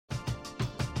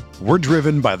We're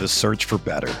driven by the search for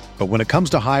better. But when it comes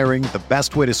to hiring, the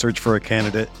best way to search for a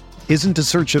candidate isn't to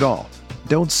search at all.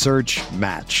 Don't search,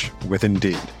 match with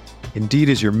Indeed. Indeed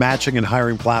is your matching and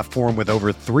hiring platform with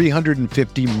over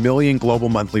 350 million global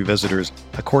monthly visitors,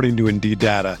 according to Indeed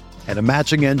data, and a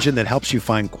matching engine that helps you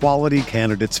find quality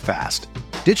candidates fast.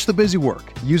 Ditch the busy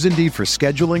work. Use Indeed for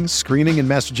scheduling, screening, and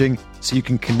messaging so you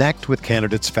can connect with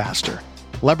candidates faster.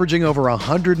 Leveraging over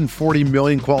 140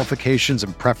 million qualifications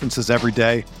and preferences every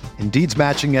day, Indeed's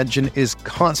matching engine is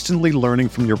constantly learning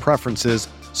from your preferences,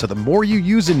 so the more you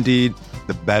use Indeed,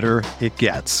 the better it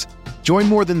gets. Join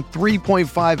more than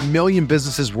 3.5 million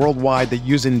businesses worldwide that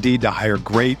use Indeed to hire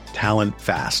great talent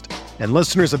fast. And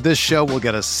listeners of this show will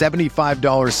get a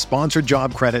 $75 sponsored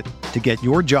job credit to get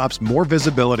your jobs more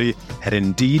visibility at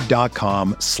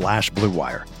Indeed.com/Blue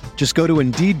Wire. Just go to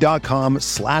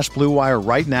Indeed.com/Blue Wire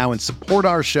right now and support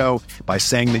our show by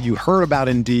saying that you heard about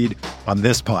Indeed on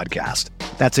this podcast.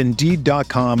 That's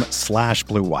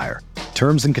Indeed.com/Blue Wire.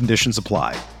 Terms and conditions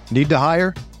apply. Need to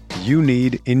hire? You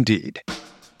need Indeed.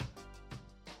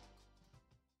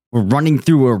 We're running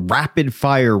through a rapid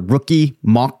fire rookie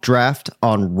mock draft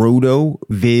on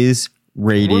RotoViz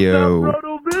Radio. What's up,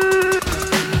 RotoViz?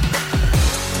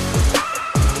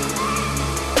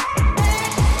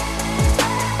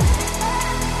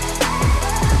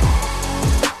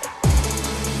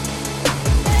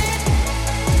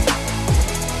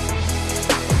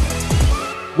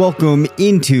 Welcome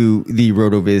into the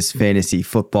RotoViz Fantasy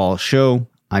Football Show.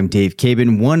 I'm Dave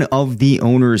Cabin, one of the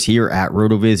owners here at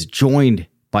RotoViz, joined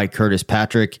by Curtis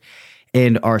Patrick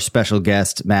and our special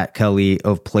guest, Matt Kelly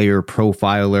of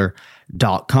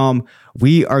PlayerProfiler.com.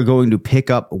 We are going to pick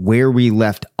up where we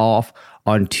left off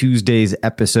on Tuesday's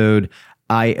episode.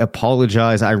 I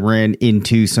apologize. I ran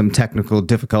into some technical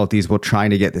difficulties while trying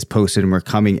to get this posted, and we're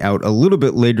coming out a little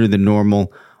bit later than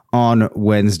normal on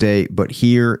Wednesday, but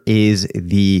here is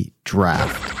the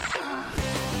draft.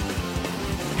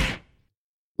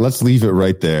 Let's leave it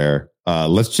right there.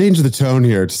 Let's change the tone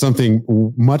here to something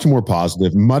much more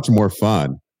positive, much more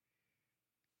fun.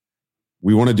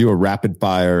 We want to do a rapid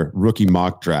fire rookie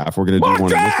mock draft. We're going to do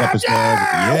one in this episode.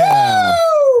 Yeah.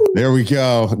 There we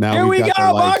go. Now Here we go,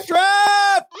 mock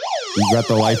draft. We've got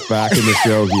the life back in the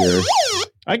show here.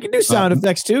 I can do sound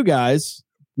effects too, guys.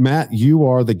 Matt, you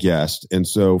are the guest. And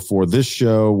so for this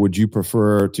show, would you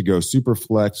prefer to go super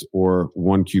flex or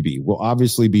 1QB? We'll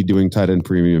obviously be doing tight end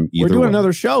premium either We're doing way.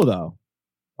 another show, though.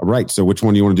 All right. So which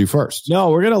one do you want to do first?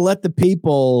 No, we're going to let the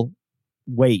people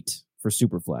wait for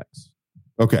Superflex.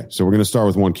 Okay. So we're going to start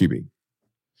with 1QB.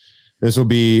 This will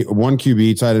be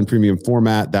 1QB tight end premium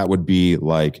format. That would be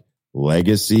like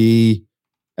legacy,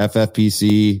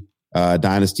 FFPC,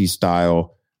 dynasty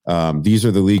style. These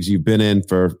are the leagues you've been in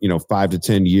for, 5 to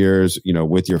 10 years,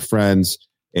 with your friends,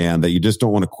 and that you just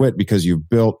don't want to quit because you've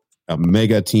built a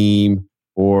mega team,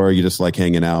 or you just like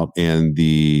hanging out in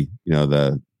the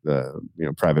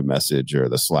private message or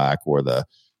the Slack or the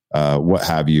what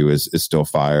have you is still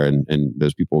fire, and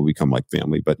those people will become like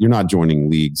family. But you're not joining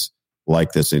leagues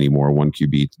like this anymore.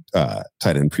 1QB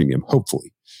tight end premium,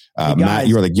 hopefully. Hey guys, Matt,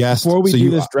 you are the guest. Before we do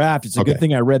this draft, it's a good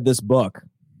thing I read this book.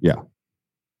 Yeah.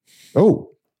 Oh,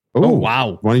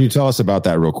 wow. Why don't you tell us about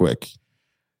that real quick?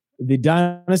 The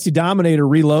Dynasty Dominator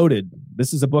Reloaded.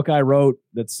 This is a book I wrote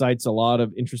that cites a lot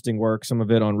of interesting work, some of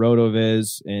it on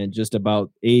RotoViz, and just about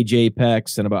Age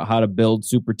Apex and about how to build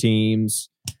super teams.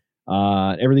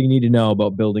 Everything you need to know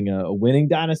about building a winning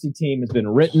Dynasty team has been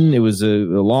written. It was a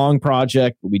long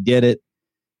project, but we did it.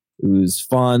 It was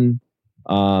fun.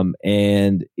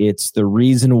 And it's the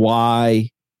reason why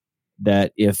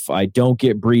that if I don't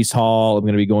get Breece Hall, I'm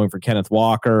going to be going for Kenneth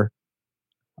Walker.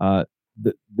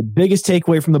 The biggest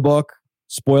takeaway from the book,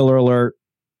 spoiler alert,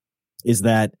 is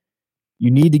that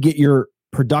you need to get your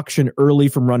production early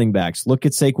from running backs. Look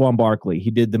at Saquon Barkley.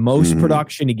 He did the most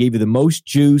production. He gave you the most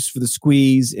juice for the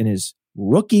squeeze in his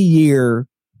rookie year,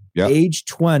 age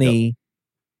 20. Yep.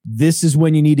 This is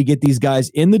when you need to get these guys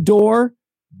in the door,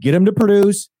 get them to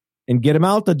produce, and get them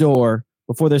out the door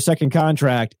before their second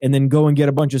contract, and then go and get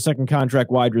a bunch of second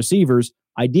contract wide receivers,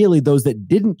 ideally those that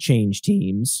didn't change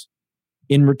teams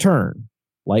in return,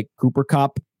 like Cooper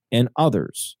Kupp and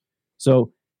others.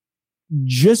 So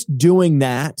just doing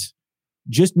that,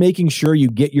 just making sure you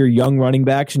get your young running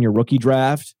backs in your rookie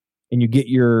draft and you get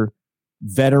your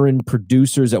veteran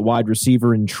producers at wide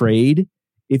receiver in trade,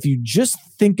 if you just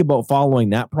think about following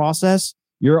that process,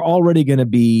 you're already going to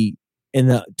be in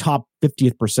the top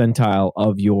 50th percentile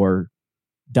of your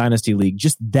dynasty league.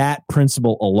 Just that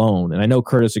principle alone. And I know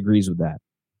Curtis agrees with that.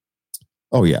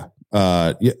 Oh yeah.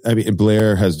 I mean,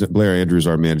 Blair Andrews,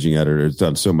 our managing editor, has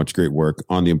done so much great work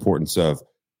on the importance of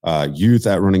youth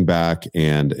at running back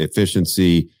and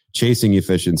efficiency, chasing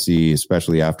efficiency,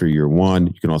 especially after year one.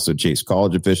 You can also chase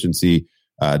college efficiency.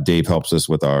 Dave helps us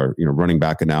with our running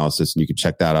back analysis, and you can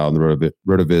check that out on the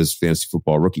RotoViz Fantasy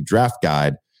Football Rookie Draft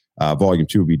Guide. Volume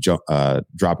 2 will be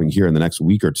dropping here in the next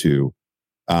week or two.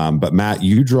 But Matt,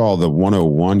 you draw the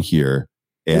 101 here,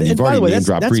 and you've already name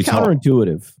dropped Breece Hall. That's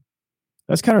counterintuitive.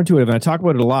 That's counterintuitive, and I talk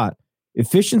about it a lot.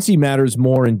 Efficiency matters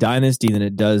more in Dynasty than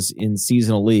it does in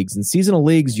seasonal leagues. In seasonal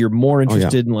leagues, you're more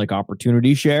interested in like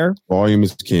opportunity share. Volume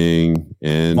is king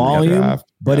in volume,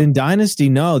 draft. But in Dynasty,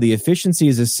 no. The efficiency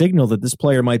is a signal that this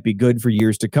player might be good for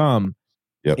years to come.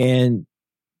 Yep. And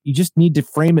you just need to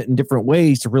frame it in different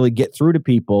ways to really get through to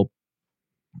people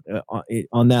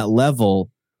on that level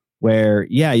where,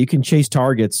 yeah, you can chase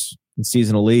targets in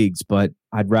seasonal leagues, but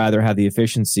I'd rather have the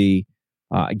efficiency.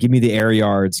 Give me the air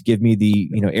yards, give me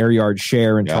the air yard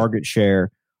share and target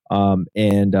share. I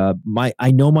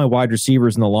know my wide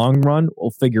receivers in the long run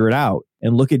will figure it out.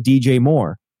 And look at DJ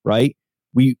Moore, right?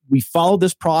 We followed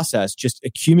this process, just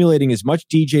accumulating as much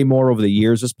DJ Moore over the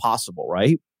years as possible,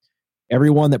 right?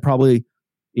 Everyone that probably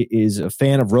is a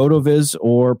fan of RotoViz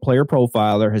or Player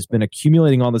Profiler has been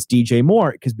accumulating all this DJ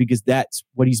Moore because that's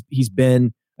what he's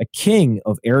been a king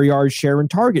of air yard share and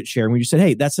target share. And we just said,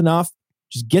 hey, that's enough.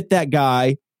 Just get that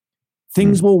guy.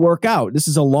 Things will work out. This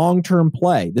is a long-term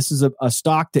play. This is a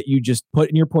stock that you just put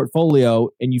in your portfolio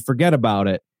and you forget about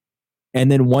it. And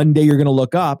then one day you're going to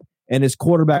look up and his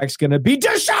quarterback's going to be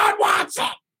Deshaun Watson.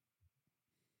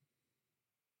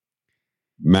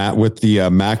 Matt with the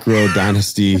macro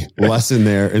dynasty lesson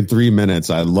there in 3 minutes.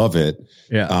 I love it.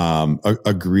 Yeah.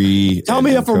 Agree. Tell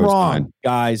me if I'm wrong,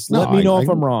 guys. Let me know if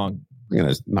I'm wrong.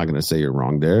 I'm not going to say you're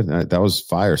wrong there. That was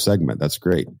fire segment. That's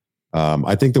great.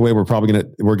 I think the way we're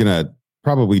gonna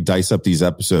probably dice up these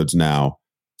episodes now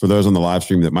for those on the live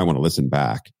stream that might want to listen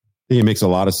back. I think it makes a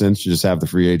lot of sense to just have the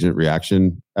free agent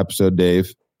reaction episode,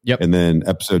 Dave. Yep. And then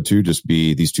episode 2 just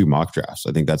be these 2 mock drafts.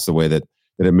 I think that's the way that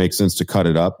it makes sense to cut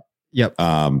it up. Yep.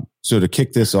 So to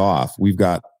kick this off, we've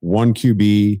got 1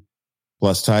 QB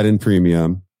plus tight end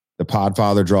premium. The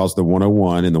Podfather draws the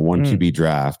 101 in the 1 QB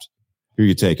draft. Who are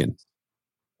you taking?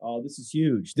 Oh, this is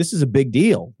huge. This is a big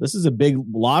deal. This is a big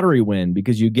lottery win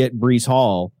because you get Breece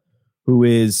Hall, who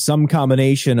is some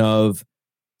combination of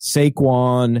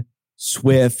Saquon,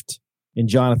 Swift, and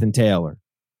Jonathan Taylor,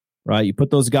 right? You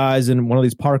put those guys in one of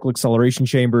these particle acceleration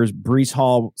chambers. Breece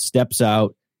Hall steps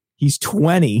out. He's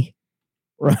 20,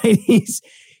 right?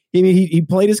 He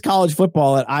played his college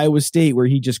football at Iowa State where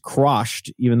he just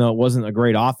crushed, even though it wasn't a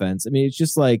great offense. I mean, it's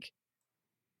just like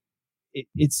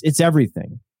it's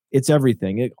everything. It's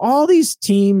everything. All these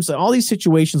teams, all these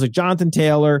situations like Jonathan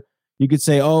Taylor, you could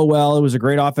say, oh, well, it was a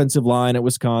great offensive line at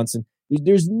Wisconsin.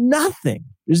 There's nothing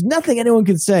anyone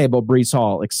can say about Breece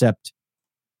Hall except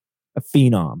a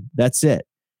phenom. That's it.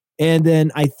 And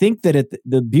then I think that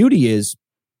the beauty is,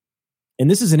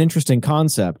 and this is an interesting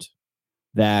concept,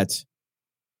 that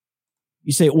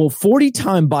you say, well, 40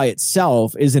 time by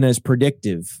itself isn't as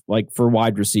predictive like for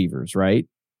wide receivers, right?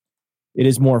 It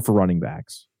is more for running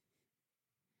backs.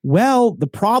 Well, the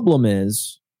problem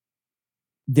is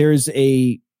there's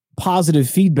a positive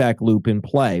feedback loop in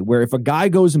play where if a guy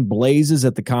goes and blazes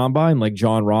at the combine like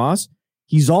John Ross,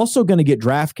 he's also going to get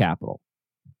draft capital.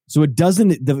 So it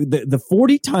doesn't, the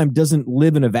 40 time doesn't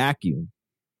live in a vacuum.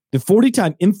 The 40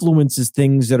 time influences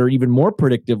things that are even more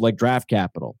predictive like draft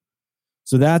capital.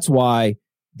 So that's why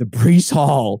the Breece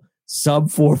Hall sub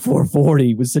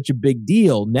 4.40 was such a big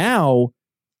deal. Now,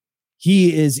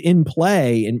 he is in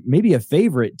play and maybe a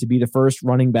favorite to be the first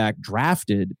running back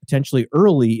drafted potentially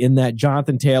early in that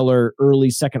Jonathan Taylor early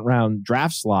second round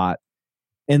draft slot.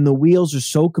 And the wheels are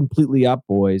so completely up,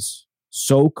 boys.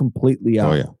 So completely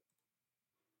up. Oh, yeah.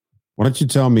 Why don't you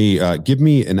tell me, give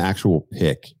me an actual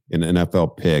pick, an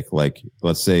NFL pick, like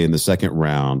let's say in the second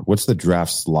round. What's the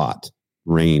draft slot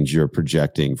range you're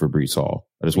projecting for Breece Hall?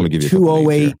 I just want to give you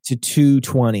 208 to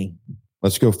 220.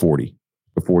 Let's go 40.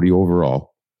 The 40 overall.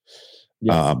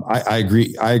 Yeah. I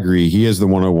agree. He is the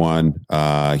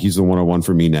 101. He's the 101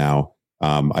 for me now.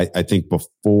 I think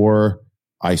before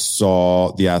I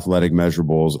saw the athletic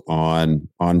measurables on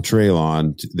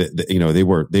Treylon, they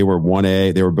were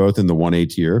 1A. They were both in the 1A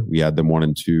tier. We had them 1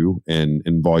 and 2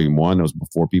 in volume 1. That was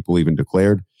before people even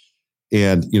declared.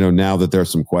 And, now that there are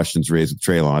some questions raised with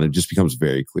Treylon, it just becomes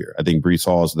very clear. I think Breece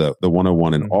Hall is the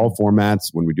 101 in all formats.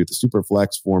 When we do the super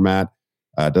flex format,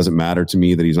 it doesn't matter to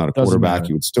me that he's not a quarterback.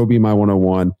 He would still be my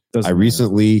 101.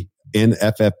 Recently in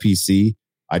FFPC,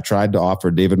 I tried to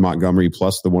offer David Montgomery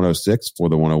plus the 106 for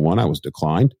the 101. I was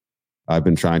declined. I've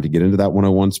been trying to get into that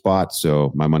 101 spot.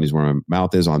 So my money's where my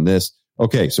mouth is on this.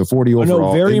 Okay, so 40 overall.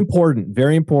 No, very important.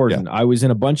 Very important. Yeah. I was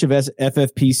in a bunch of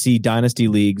FFPC dynasty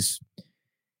leagues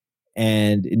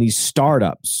and in these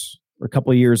startups a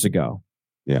couple of years ago.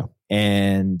 Yeah.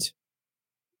 And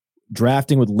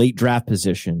drafting with late draft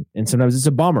position. And sometimes it's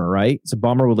a bummer, right? It's a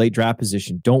bummer with late draft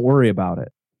position. Don't worry about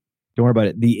it. Don't worry about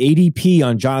it. The ADP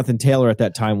on Jonathan Taylor at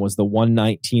that time was the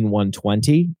 119,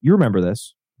 120. You remember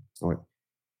this. Oh, yeah.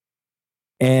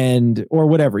 And, or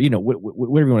whatever, you know,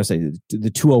 whatever you want to say, the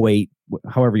 208,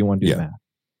 however you want to do the math.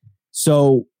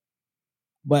 So,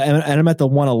 but, and I'm at the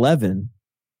 111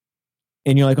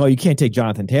 and you're like, oh, you can't take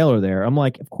Jonathan Taylor there. I'm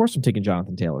like, of course I'm taking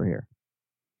Jonathan Taylor here.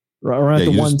 Or at the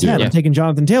 110, I'm taking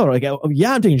Jonathan Taylor. Like, oh,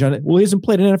 yeah, I'm taking Jonathan. Well, he hasn't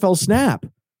played an NFL snap.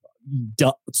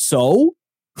 So?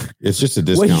 It's just a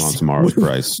discount on tomorrow's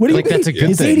price. What do you like, that's a good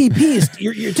his thing. ADP is,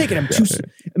 you're taking him too.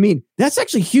 I mean, that's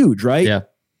actually huge, right? Yeah.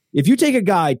 If you take a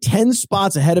guy 10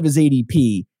 spots ahead of his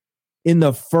ADP in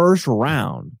the first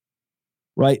round,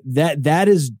 right? That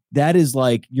is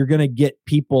like you're going to get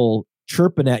people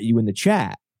chirping at you in the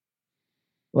chat.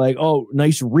 Like, oh,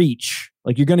 nice reach.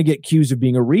 Like you're going to get accused of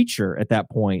being a reacher at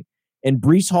that point. And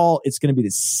Breece Hall, it's going to be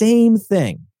the same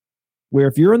thing. Where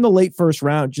if you're in the late first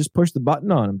round, just push the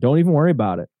button on him. Don't even worry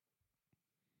about it.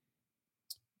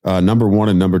 Number 1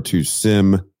 and number 2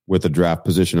 sim with a draft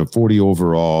position of 40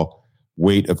 overall.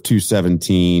 Weight of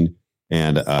 217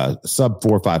 and sub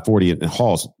 4.540. And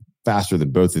Hall's faster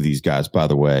than both of these guys, by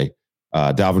the way.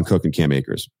 Dalvin Cook and Cam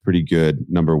Akers, pretty good.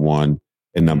 Number 1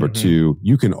 and number 2.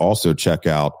 You can also check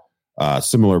out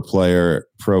similar player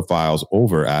profiles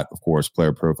over at, of course,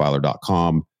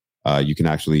 playerprofiler.com. You can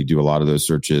actually do a lot of those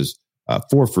searches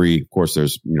for free. Of course,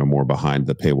 there's more behind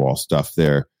the paywall stuff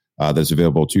there that's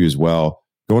available to you as well.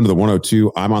 Going to the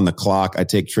 102, I'm on the clock. I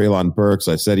take Treylon Burks.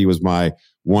 I said he was my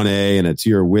 1A and a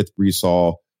tier with Breece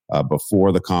Hall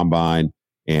before the combine.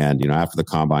 And, after the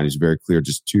combine, he's very clear,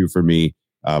 just 2 for me.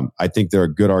 I think there are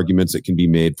good arguments that can be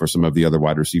made for some of the other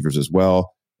wide receivers as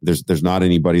well. There's not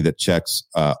anybody that checks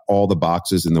all the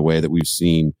boxes in the way that we've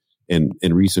seen in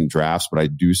recent drafts, but I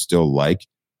do still like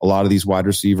a lot of these wide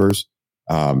receivers.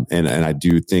 And I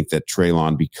do think that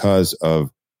Treylon, because of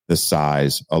the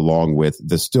size, along with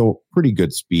the still pretty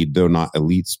good speed, though not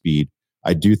elite speed,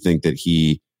 I do think that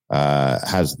he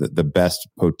has the best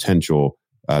potential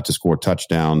to score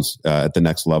touchdowns at the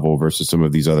next level versus some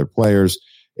of these other players.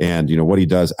 And, what he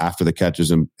does after the catch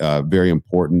is very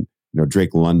important.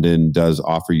 Drake London does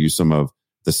offer you some of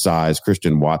the size.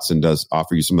 Christian Watson does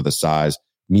offer you some of the size.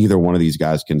 Neither one of these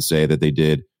guys can say that they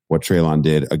did what Treylon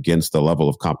did against the level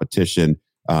of competition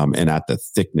and at the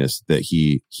thickness that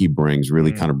he brings,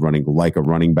 really kind of running like a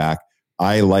running back.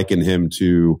 I liken him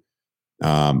to,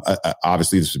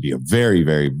 obviously this would be a very,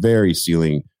 very, very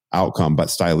ceiling outcome, but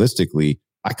stylistically,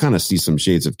 I kind of see some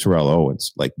shades of Terrell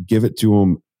Owens. Like, give it to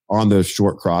him on those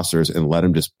short crossers and let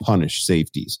him just punish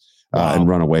safeties and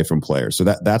run away from players. So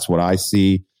that's what I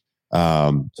see.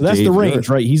 So that's Dave, the range,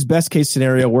 right? He's best case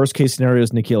scenario. Worst case scenario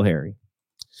is N'Keal Harry.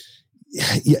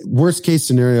 Yeah, worst case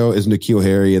scenario is N'Keal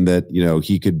Harry, in that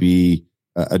he could be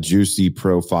a juicy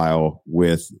profile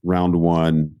with round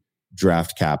 1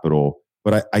 draft capital.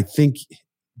 But I think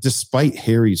despite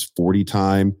Harry's 40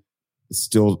 time, it's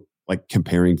still like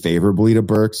comparing favorably to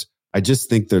Burks. I just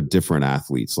think they're different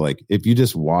athletes. Like, if you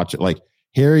just watch it, like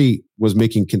Harry was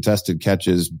making contested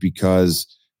catches because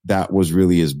that was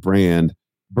really his brand.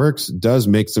 Burks does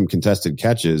make some contested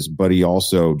catches, but he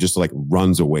also just like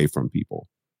runs away from people.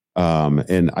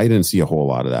 And I didn't see a whole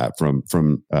lot of that from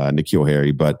N'Keal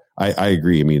Harry, but I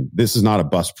agree. I mean, this is not a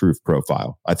bust-proof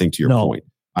profile. I think, to your point,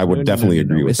 I would definitely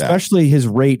agree with that. Especially his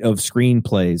rate of screen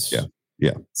plays.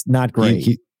 Yeah. It's not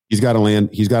great. He's got to land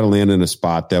in a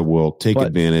spot that will take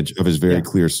advantage of his very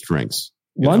clear strengths.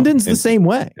 London's the same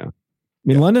way. Yeah. I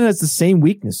mean, London has the same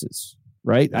weaknesses,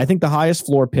 right? I think the highest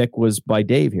floor pick was by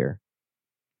Dave here.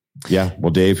 Yeah.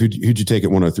 Well, Dave, who'd you take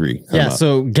at 103?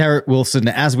 So Garrett Wilson,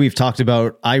 as we've talked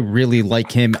about, I really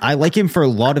like him. I like him for a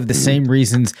lot of the same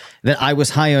reasons that I was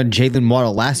high on Jalen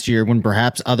Waddle last year, when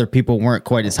perhaps other people weren't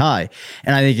quite as high.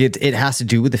 And I think it has to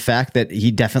do with the fact that he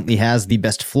definitely has the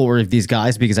best floor of these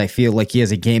guys, because I feel like he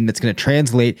has a game that's going to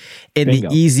translate in the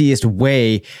easiest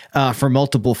way for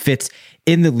multiple fits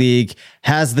in the league,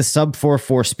 has the sub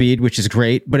 4.4 speed, which is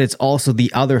great, but it's also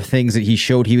the other things that he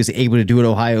showed he was able to do at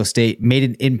Ohio State, made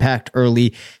an impact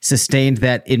early, sustained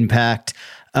that impact.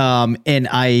 And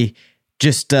I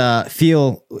just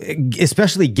feel,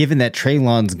 especially given that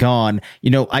Treylon's gone,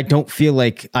 I don't feel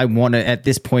like I want to, at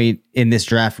this point in this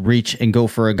draft, reach and go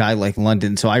for a guy like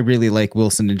London. So I really like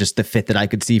Wilson and just the fit that I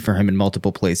could see for him in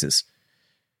multiple places.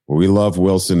 Well, we love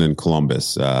Wilson in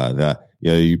Columbus.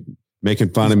 making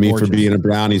fun of me for being a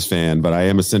Brownies fan, but I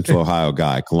am a Central Ohio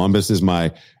guy. Columbus is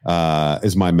my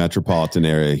metropolitan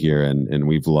area here, and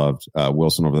we've loved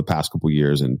Wilson over the past couple of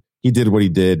years. And he did what he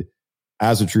did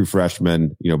as a true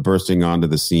freshman, bursting onto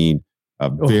the scene. A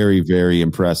very, very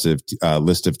impressive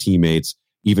list of teammates,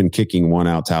 even kicking one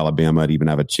out to Alabama to even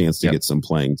have a chance to get some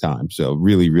playing time. So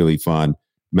really, really fun.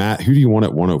 Matt, who do you want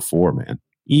at 104, man?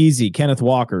 Easy. Kenneth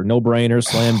Walker, no brainer,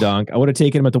 slam dunk. I would have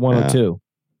taken him at the 102.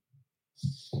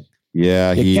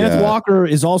 Yeah, Kenneth Walker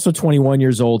is also 21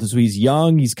 years old, so he's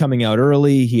young. He's coming out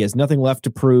early. He has nothing left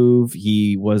to prove.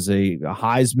 He was a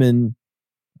Heisman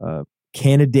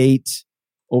candidate,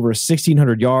 over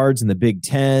 1,600 yards in the Big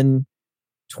Ten,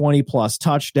 20-plus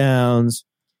touchdowns.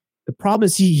 The problem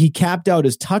is he capped out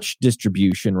his touch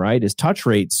distribution, right? His touch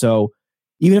rate. So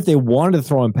even if they wanted to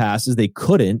throw him passes, they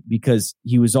couldn't because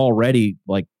he was already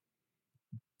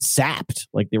sapped.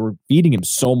 They were feeding him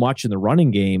so much in the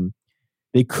running game.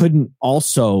 They couldn't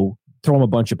also throw him a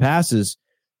bunch of passes.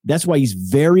 That's why he's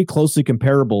very closely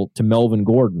comparable to Melvin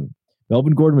Gordon.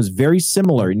 Melvin Gordon was very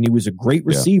similar, and he was a great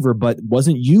receiver, but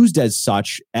wasn't used as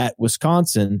such at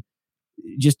Wisconsin.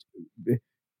 Just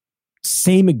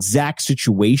same exact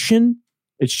situation.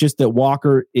 It's just that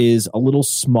Walker is a little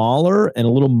smaller and a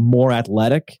little more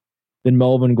athletic than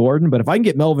Melvin Gordon. But if I can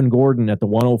get Melvin Gordon at the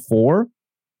 104,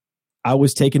 I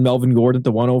was taking Melvin Gordon at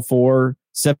the 104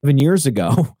 7 years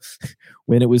ago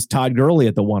when it was Todd Gurley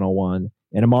at the 101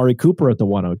 and Amari Cooper at the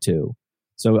 102.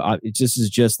 So it just is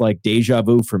just like deja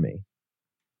vu for me.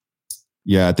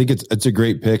 Yeah, I think it's a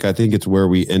great pick. I think it's where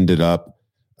we ended up.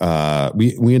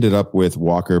 We ended up with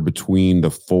Walker between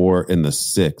the 4 and the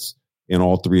 6 in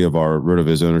all three of our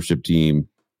RotoViz ownership team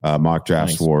mock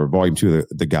drafts for volume 2 of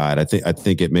the guide. I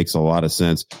think it makes a lot of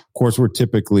sense. Of course, we're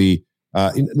typically.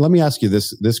 Let me ask you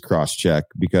this cross check,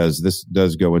 because this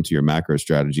does go into your macro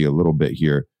strategy a little bit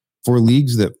here. For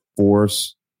leagues that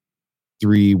force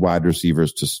 3 wide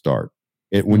receivers to start,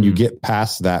 when you get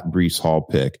past that Breece Hall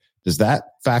pick, does that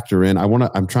factor in?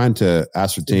 I'm trying to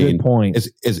ascertain. Good point.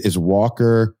 Is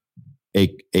Walker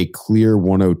a clear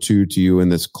 102 to you in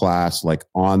this class,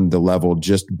 on the level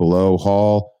just below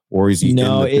Hall, or is he in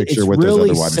the picture with those other wide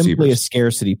receivers? It's really simply a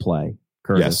scarcity play,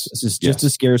 Curtis. Yes. This is just a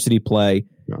scarcity play.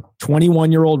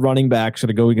 21-year-old running backs that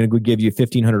are going to give you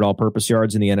 1,500 all-purpose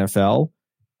yards in the NFL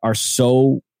are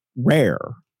so rare.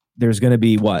 There's going to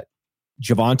be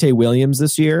Javonte Williams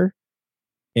this year,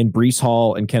 and Breece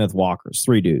Hall and Kenneth Walker.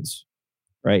 3 dudes,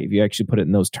 right? If you actually put it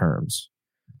in those terms.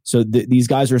 So these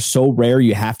guys are so rare,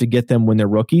 you have to get them when they're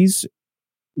rookies,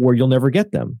 or you'll never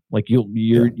get them.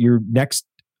 Your next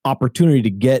opportunity to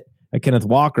get a Kenneth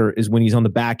Walker is when he's on the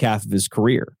back half of his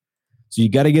career. So you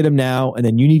got to get him now, and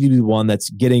then you need to be the one that's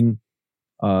getting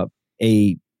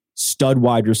a stud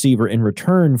wide receiver in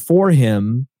return for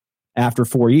him after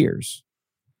 4 years.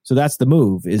 So that's the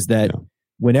move, is that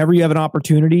whenever you have an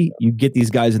opportunity, you get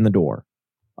these guys in the door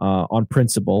on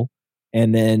principle,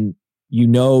 and then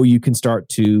you can start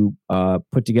to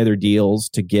put together deals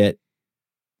to get,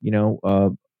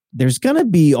 there's going to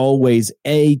be always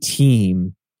a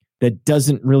team that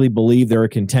doesn't really believe they're a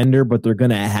contender, but they're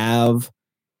going to have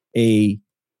a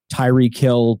Tyreek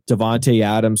Hill, Devontae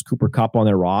Adams, Cooper Kupp on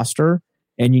their roster,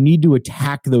 and you need to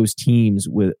attack those teams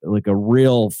with a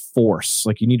real force.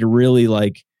 You need to really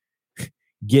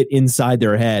get inside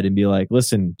their head and be like,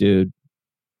 listen, dude,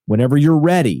 whenever you're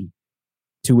ready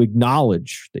to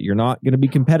acknowledge that you're not going to be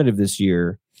competitive this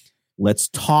year, let's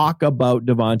talk about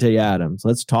Devontae Adams.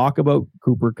 Let's talk about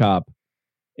Cooper Kupp,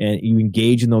 and you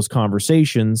engage in those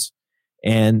conversations.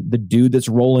 And the dude that's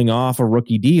rolling off a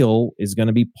rookie deal is going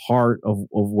to be part of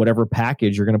whatever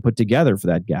package you're going to put together for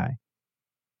that guy.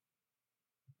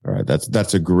 All right.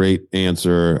 That's a great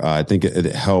answer. I think it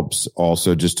helps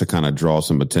also just to kind of draw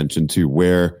some attention to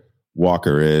where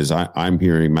Walker is. I'm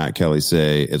hearing Matt Kelly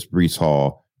say it's Breece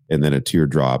Hall and then a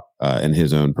teardrop in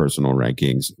his own personal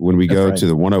rankings. When we go to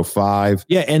the 105.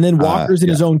 Yeah. And then Walker's in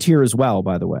his own tier as well,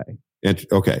 by the way.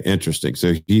 Okay. Interesting.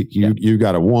 So you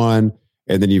got a 1.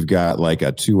 And then you've got a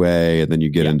 2A, and then you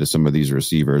get into some of these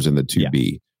receivers in the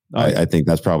 2B. Yeah. I think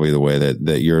that's probably the way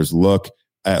that yours look.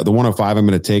 The 105, I'm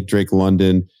going to take Drake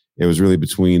London. It was really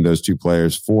between those 2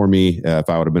 players for me. If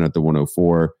I would have been at the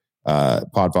 104,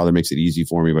 Podfather makes it easy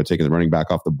for me by taking the running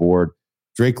back off the board.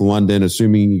 Drake London,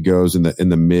 assuming he goes in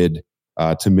the mid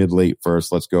to mid late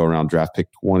first, let's go around draft pick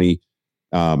 20.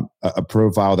 A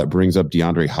profile that brings up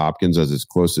DeAndre Hopkins as his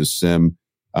closest sim.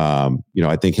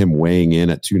 I think him weighing in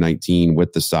at 219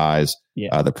 with the size,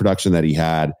 the production that he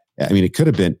had. I mean, we could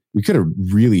have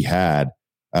really had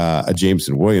a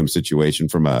Jameson Williams situation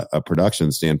from a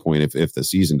production standpoint if the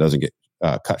season doesn't get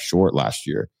cut short last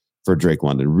year. for Drake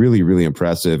London. Really, really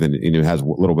impressive. And has a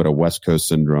little bit of West Coast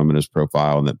syndrome in his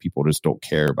profile, and that people just don't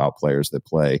care about players that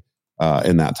play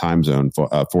in that time zone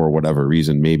for whatever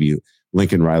reason. Maybe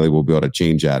Lincoln Riley will be able to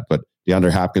change that. But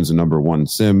DeAndre Hopkins, the number one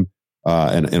sim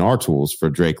in our tools for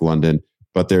Drake London.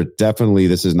 But they're definitely,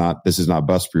 this is not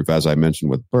bust proof, as I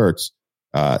mentioned with Burks.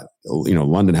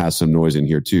 London has some noise in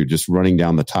here too. Just running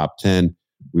down the top 10,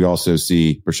 we also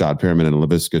see Rashad Perriman and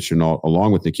Laviska Shenault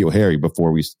along with N'Keal Harry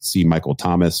before we see Michael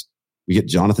Thomas. We get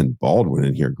Jonathan Baldwin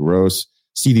in here. Gross.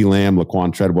 CeeDee Lamb,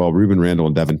 Laquan Treadwell, Ruben Randall,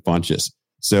 and Devin Funchess.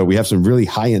 So we have some really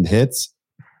high-end hits.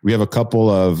 We have a couple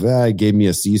of, gave me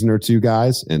a season or two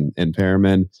guys and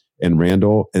Perriman and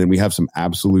Randall. And then we have some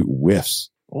absolute whiffs.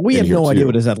 Well, we have no idea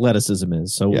what his athleticism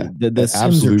is. So the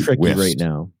Sims are tricky right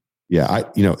now. Yeah.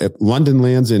 If London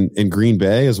lands in Green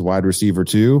Bay as a wide receiver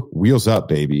too, wheels up,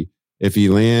 baby. If he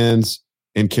lands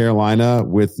in Carolina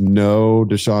with no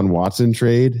Deshaun Watson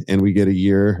trade and we get a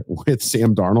year with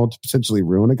Sam Darnold to potentially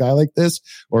ruin a guy like this,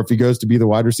 or if he goes to be the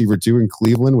wide receiver 2 in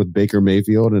Cleveland with Baker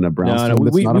Mayfield and a Browns. No,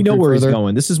 we know where he's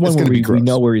going. This is one where we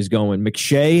know where he's going.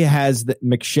 McShay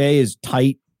is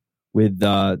tight with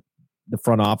the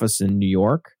front office in New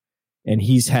York, and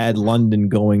he's had London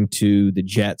going to the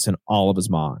Jets in all of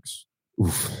his mocks.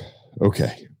 Oof.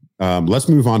 Okay. Let's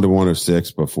move on to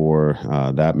 106 before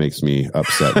that makes me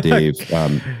upset, Dave.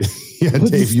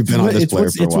 Dave, you've been on this player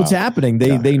for a while. It's what's happening.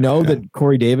 They know that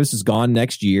Corey Davis is gone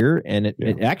next year, and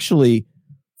it actually,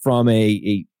 from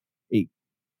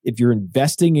if you're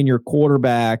investing in your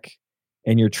quarterback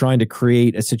and you're trying to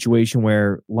create a situation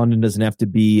where London doesn't have to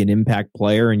be an impact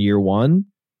player in year one,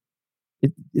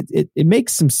 it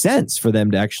makes some sense for them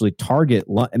to actually target.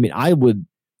 I mean,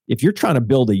 if you're trying to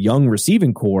build a young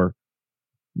receiving core,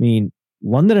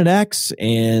 London at X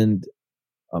and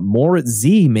Moore at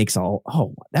Z makes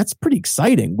that's pretty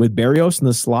exciting with Berrios in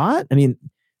the slot. I mean,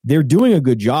 they're doing a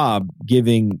good job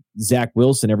giving Zach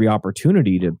Wilson every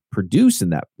opportunity to produce in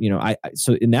that.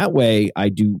 So in that way, I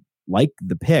do like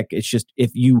the pick. It's just,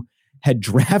 if you had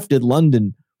drafted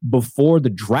London before the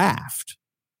draft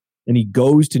and he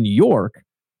goes to New York,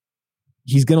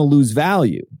 he's going to lose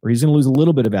value, or he's going to lose a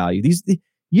little bit of value.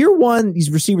 Year one, these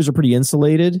receivers are pretty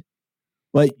insulated.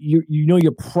 But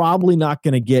you're probably not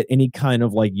going to get any kind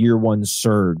of like year one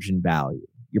surge in value.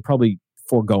 You're probably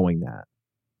foregoing that.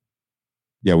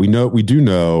 Yeah, we do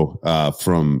know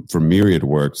from Myriad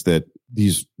Works that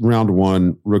these round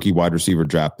one rookie wide receiver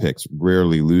draft picks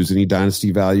rarely lose any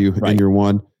dynasty value in year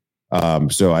one.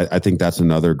 So I think that's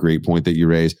another great point that you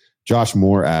raise. Josh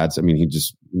Moore adds, we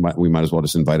might as well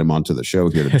just invite him onto the show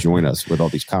here to join us with all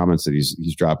these comments that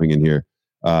he's dropping in here.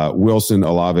 Wilson,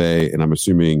 Olave, and I'm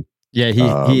assuming. Yeah,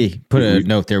 he put a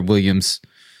note there. Williams,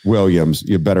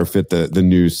 you better fit the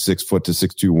new 6 foot to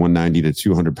 6'2", 190 to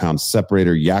 200 pound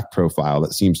separator yak profile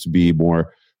that seems to be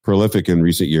more prolific in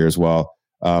recent years. Well,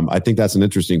 I think that's an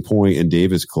interesting point. And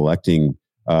Dave is collecting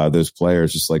those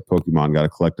players just like Pokemon. Got to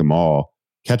collect them all,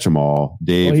 catch them all.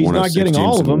 Dave, he's not getting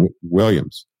all of them.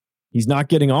 Williams, he's not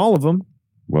getting all of them.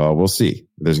 Well, we'll see.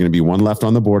 There's going to be one left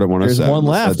on the board at 107. There's one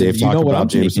left. Dave talk about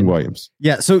Jameson Williams.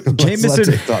 Yeah, so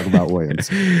Jameson talk about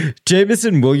Williams.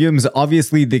 Jameson Williams,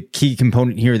 obviously the key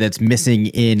component here that's missing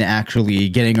in actually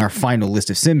getting our final list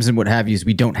of Sims and what have you is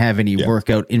we don't have any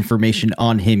workout information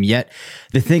on him yet.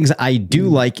 The things I do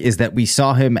like is that we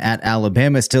saw him at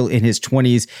Alabama still in his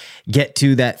 20s get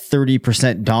to that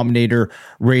 30% dominator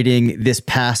rating this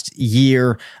past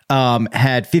year,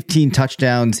 had 15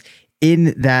 touchdowns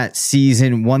in that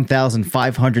season,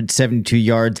 1,572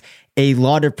 yards, a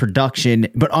lot of production.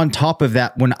 But on top of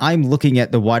that, when I'm looking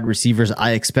at the wide receivers,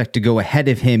 I expect to go ahead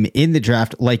of him in the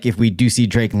draft. Like if we do see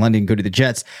Drake London go to the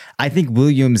Jets, I think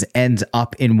Williams ends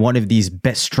up in one of these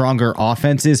best, stronger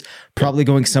offenses, probably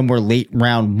going somewhere late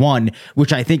round 1,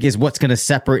 which I think is what's going to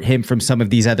separate him from some of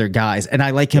these other guys. And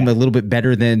I like him a little bit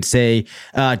better than, say,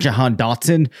 Jahan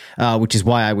Dotson, which is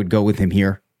why I would go with him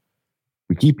here.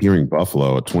 We keep hearing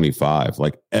Buffalo at 25.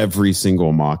 Like every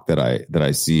single mock that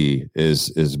I see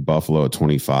is Buffalo at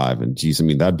 25. And geez,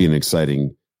 that'd be an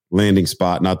exciting landing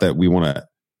spot. Not that we want to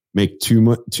make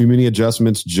too many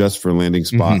adjustments just for landing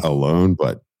spot alone,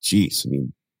 but geez,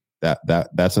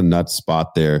 that's a nuts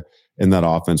spot there in that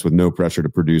offense with no pressure to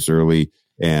produce early.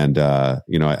 And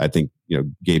I think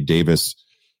Gabe Davis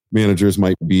managers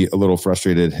might be a little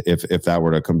frustrated if that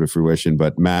were to come to fruition.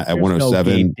 But Matt at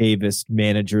 107, no Gabe Davis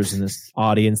managers in this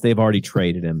audience. They've already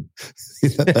traded him.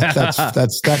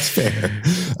 that's fair.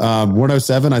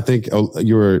 107, I think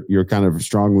you're kind of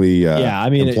strongly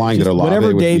implying that Olave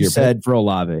whatever Dave said for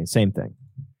Olave, same thing.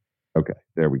 Okay,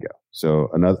 there we go. So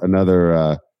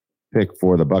another pick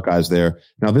for the Buckeyes there.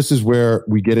 Now, this is where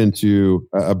we get into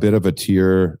a bit of a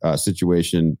tier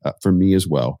situation for me as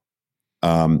well.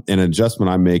 An adjustment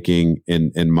I'm making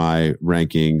in my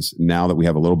rankings now that we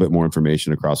have a little bit more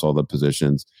information across all the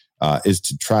positions is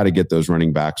to try to get those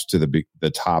running backs to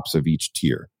the tops of each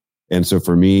tier. And so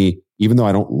for me, even though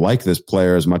I don't like this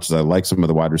player as much as I like some of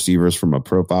the wide receivers from a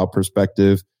profile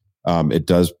perspective, it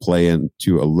does play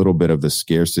into a little bit of the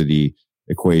scarcity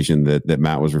equation that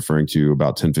Matt was referring to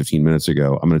about 10, 15 minutes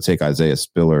ago. I'm going to take Isaiah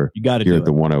Spiller here at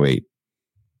the 108.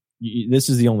 This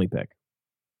is the only pick.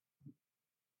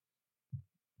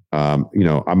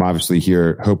 I'm obviously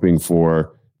here hoping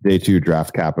for day 2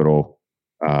 draft capital.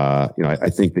 I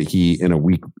think that he in a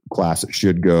weak class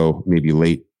should go maybe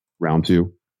late round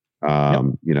 2.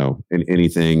 And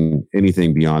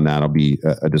anything beyond that, I'll be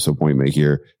a disappointment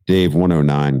here. Dave,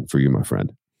 109 for you, my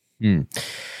friend.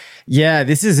 Yeah,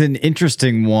 this is an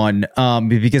interesting one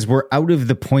because we're out of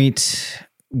the point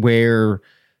where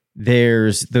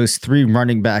there's those 3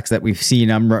 running backs that we've seen.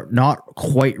 I'm not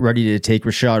quite ready to take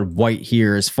Rachaad White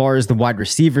here. As far as the wide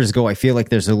receivers go, I feel like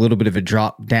there's a little bit of a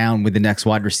drop down with the next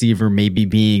wide receiver maybe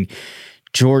being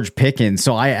George Pickens.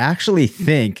 So I actually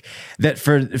think that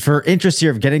for interest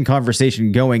here of getting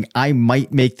conversation going, I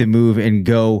might make the move and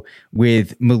go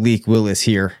with Malik Willis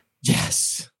here.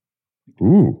 Yes.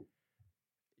 Ooh.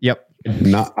 Yep.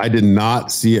 I did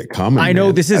not see it coming. I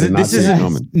know this is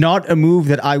not a move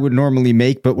that I would normally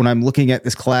make, but when I'm looking at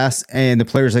this class and the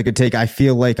players I could take, I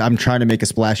feel like I'm trying to make a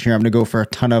splash here. I'm going to go for a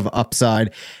ton of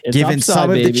upside. Given upside,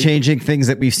 some of the changing things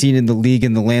that we've seen in the league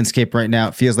and the landscape right now,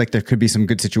 it feels like there could be some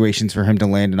good situations for him to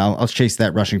land, and I'll chase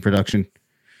that rushing production.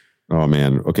 Oh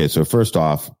man. Okay. So first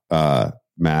off,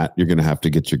 Matt, you're going to have to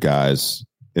get your guys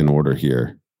in order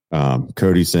here.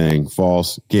 Cody saying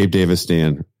false. Gabe Davis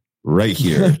stand right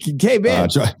here. Okay, man.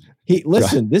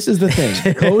 This is the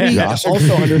thing. Cody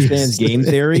also understands game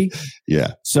theory.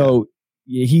 Yeah. So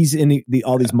he's in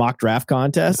all these mock draft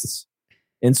contests.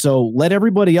 And so let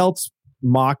everybody else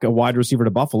mock a wide receiver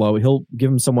to Buffalo. He'll give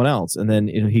him someone else, and then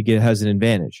has an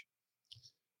advantage.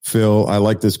 Phil, I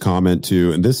like this comment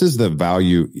too. And this is the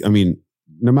value. I mean,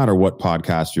 no matter what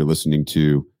podcast you're listening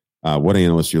to, what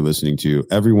analyst you're listening to,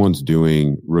 everyone's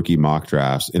doing rookie mock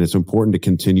drafts, and it's important to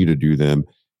continue to do them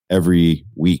every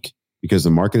week because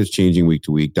the market is changing week to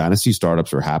week. Dynasty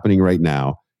startups are happening right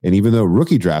now. And even though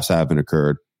rookie drafts haven't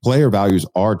occurred, player values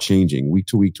are changing week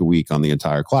to week to week on the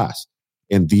entire class.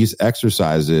 And these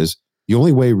exercises, the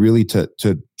only way really to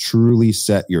truly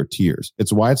set your tiers.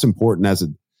 It's why it's important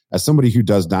as somebody who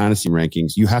does dynasty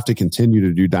rankings, you have to continue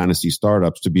to do dynasty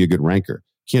startups to be a good ranker.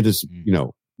 You can't just,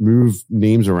 move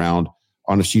names around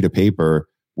on a sheet of paper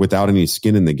without any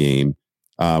skin in the game.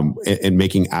 And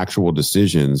making actual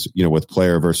decisions, with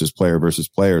player versus player versus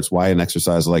player. It's why an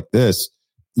exercise like this,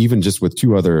 even just with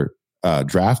 2 other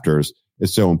drafters,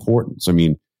 is so important. So, I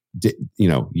mean,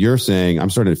 you're saying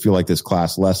I'm starting to feel like this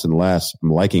class less and less.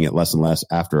 I'm liking it less and less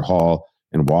after Hall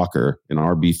and Walker, an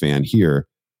RB fan here.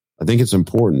 I think it's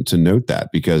important to note that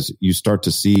because you start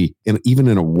to see, even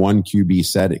in a 1 QB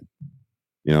setting,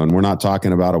 and we're not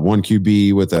talking about a 1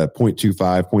 QB with a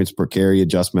 0.25 points per carry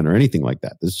adjustment or anything like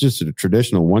that. This is just a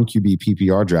traditional 1 QB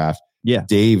PPR draft. Yeah.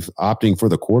 Dave opting for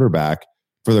the quarterback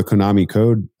for the Konami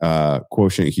code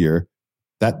quotient here.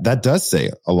 That does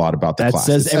say a lot about the class.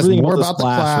 That says everything more about the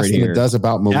class than it does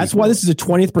about Malik. That's why this is a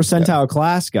 20th percentile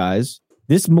class, guys.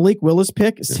 This Malik Willis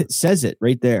pick says it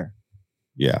right there.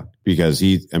 Yeah, because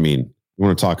you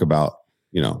want to talk about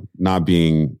not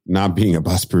being a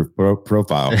bust-proof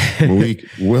profile. Malik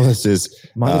Willis is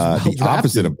the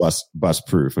opposite of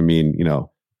bust-proof. I mean,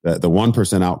 the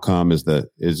 1% outcome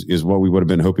is what we would have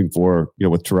been hoping for,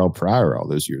 with Terrell Pryor all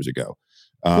those years ago.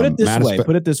 Put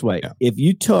it this way. Yeah. If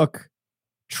you took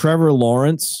Trevor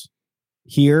Lawrence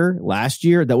here last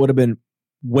year, that would have been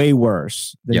way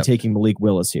worse than taking Malik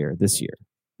Willis here this year.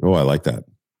 Oh, I like that.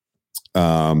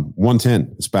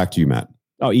 110. It's back to you, Matt.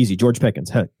 Oh, easy. George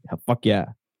Pickens. Fuck yeah.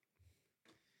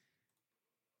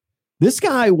 This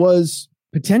guy was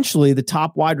potentially the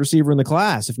top wide receiver in the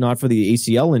class, if not for the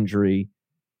ACL injury.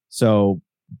 So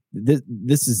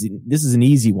this is an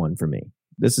easy one for me.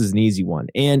 This is an easy one.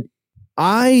 And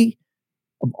I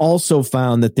have also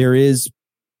found that there is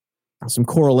some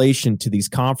correlation to these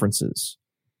conferences.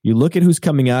 You look at who's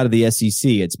coming out of the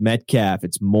SEC. It's Metcalf.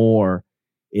 It's Moore.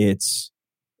 It's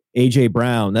A.J.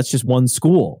 Brown. That's just one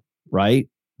school, right?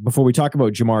 Before we talk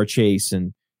about Jamar Chase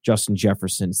and Justin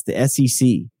Jefferson, it's the SEC.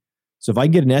 So if I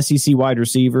get an SEC wide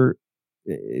receiver,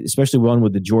 especially one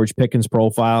with the George Pickens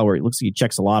profile, where it looks like he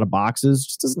checks a lot of boxes,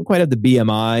 just doesn't quite have the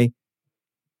BMI.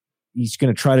 He's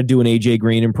going to try to do an AJ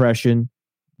Green impression,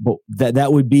 but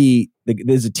that would be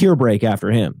there's a tier break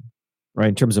after him. right,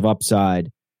 in terms of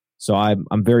upside. So I'm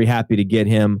very happy to get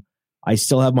him. I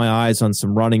still have my eyes on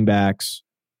some running backs,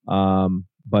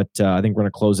 but I think we're going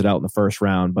to close it out in the first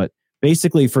round. But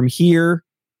basically from here,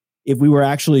 if we were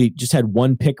actually just had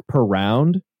one pick per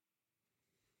round,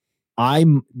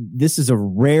 this is a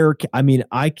rare. I mean,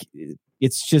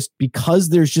 it's just because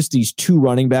there's just these two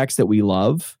running backs that we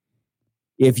love.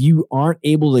 If you aren't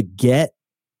able to get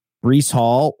Breece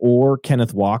Hall or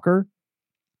Kenneth Walker,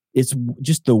 it's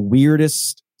just the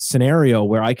weirdest scenario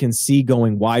where I can see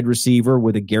going wide receiver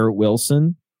with a Garrett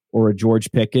Wilson or a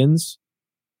George Pickens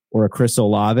or a Chris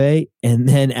Olave, and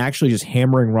then actually just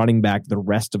hammering running back the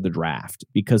rest of the draft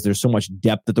because there's so much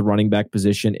depth at the running back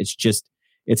position.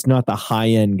 It's not the high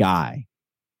end guy.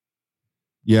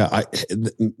 Yeah,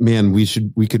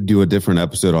 we could do a different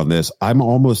episode on this. I'm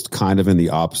almost kind of in the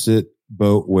opposite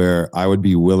boat where I would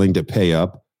be willing to pay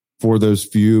up for those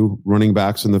few running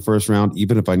backs in the first round,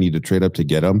 even if I need to trade up to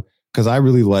get them. Because I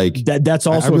really like that. That's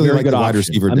also really a very good wide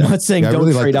receiver. I'm not saying don't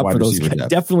really trade up for those guys.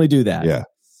 Definitely do that.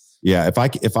 Yeah.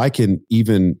 If I can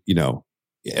even,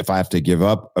 if I have to give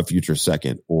up a future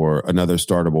second or another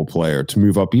startable player to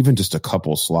move up even just a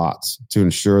couple slots to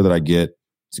ensure that I get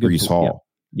Breece Hall.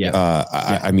 Yeah.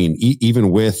 I mean,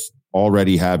 even with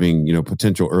already having,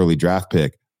 potential early draft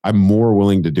pick, I'm more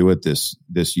willing to do it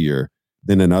this year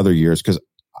than in other years because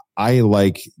I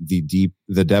like the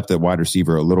depth at wide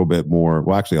receiver a little bit more.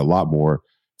 Well, actually a lot more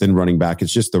than running back.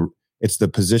 It's just it's the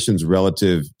positions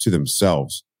relative to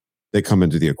themselves that come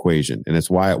into the equation. And it's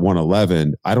why at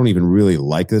 111, I don't even really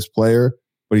like this player,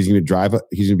 but he's going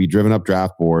to be driven up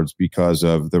draft boards because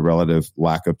of the relative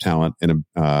lack of talent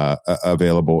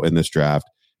available in this draft.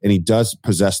 And he does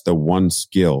possess the one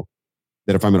skill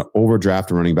that if I'm going to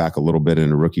overdraft a running back a little bit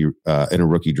in a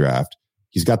rookie draft,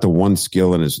 he's got the one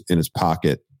skill in his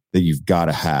pocket that you've got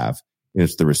to have, and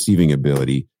it's the receiving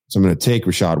ability. So I'm going to take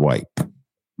Rachaad White.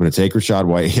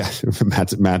 Yeah,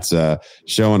 Matt's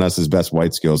showing us his best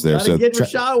White skills there. So get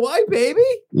Rachaad White, baby.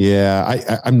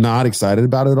 Yeah, I'm not excited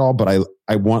about it at all, but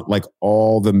I want like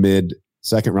all the mid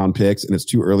second round picks, and it's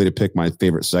too early to pick my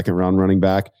favorite second round running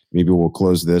back. Maybe we'll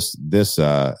close this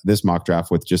mock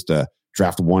draft with just a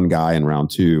draft one guy in round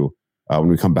two when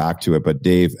we come back to it. But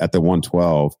Dave, at the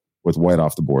 112 with White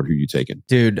off the board, who are you taking?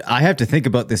 Dude, I have to think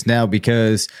about this now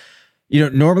because,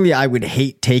 normally I would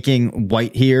hate taking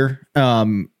White here.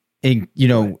 In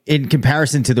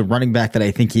comparison to the running back that I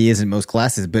think he is in most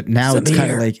classes, but now it's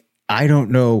kind of like, I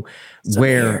don't know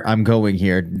where I'm going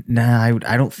here. Nah,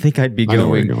 I don't think I'd be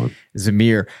going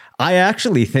Zamir. I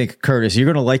actually think, Curtis, you're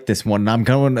going to like this one. I'm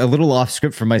going a little off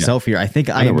script for myself here. I think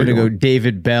I am going to go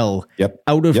David Bell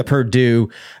out of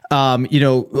Purdue.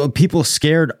 People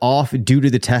scared off due to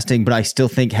the testing, but I still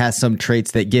think has some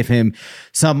traits that give him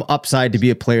some upside to be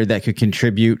a player that could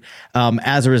contribute.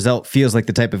 As a result, feels like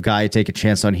the type of guy I take a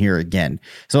chance on here again.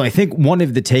 So I think one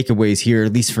of the takeaways here,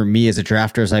 at least for me as a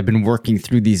drafter, as I've been working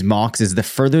through these mocks, is the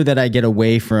further that I get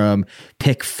away from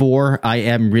pick 4, I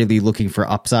am really looking for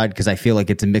upside because I feel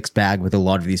like it's a mixed bag with a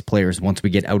lot of these players once we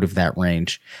get out of that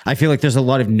range. I feel like there's a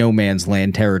lot of no man's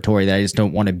land territory that I just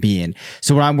don't want to be in.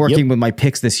 So when I'm working with my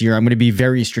picks this year, I'm going to be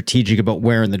very strategic about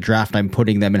where in the draft I'm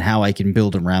putting them and how I can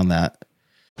build around that.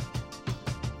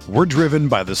 We're driven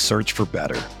by the search for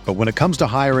better. But when it comes to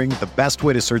hiring, the best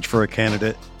way to search for a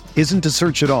candidate isn't to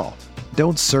search at all.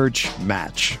 Don't search,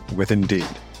 match with Indeed.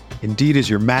 Indeed is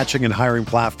your matching and hiring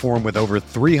platform with over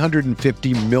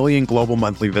 350 million global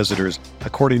monthly visitors,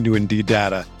 according to Indeed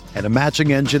data, and a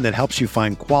matching engine that helps you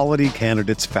find quality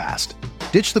candidates fast.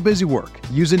 Ditch the busy work.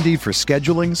 Use Indeed for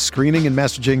scheduling, screening, and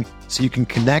messaging so you can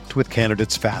connect with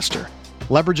candidates faster.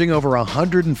 Leveraging over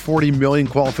 140 million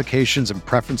qualifications and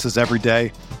preferences every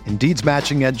day, Indeed's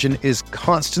matching engine is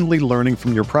constantly learning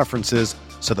from your preferences,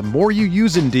 so the more you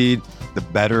use Indeed, the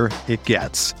better it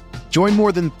gets. Join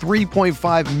more than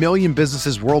 3.5 million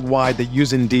businesses worldwide that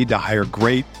use Indeed to hire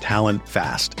great talent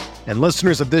fast. And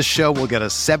listeners of this show will get a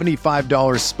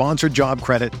 $75 sponsored job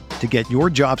credit to get your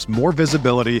jobs more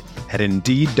visibility at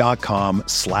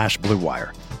Indeed.com/Blue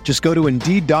Wire. Just go to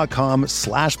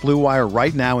Indeed.com/Blue Wire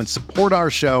right now and support our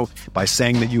show by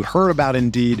saying that you heard about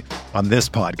Indeed on this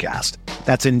podcast.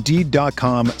 That's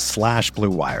Indeed.com/Blue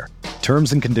Wire.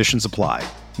 Terms and conditions apply.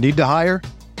 Need to hire?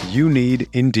 You need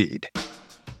Indeed.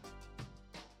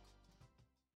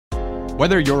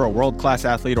 Whether you're a world-class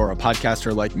athlete or a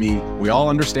podcaster like me, we all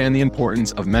understand the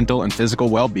importance of mental and physical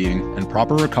well-being and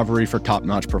proper recovery for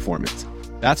top-notch performance.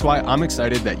 That's why I'm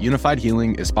excited that Unified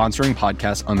Healing is sponsoring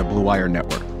podcasts on the Blue Wire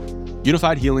Network.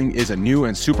 Unified Healing is a new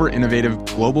and super innovative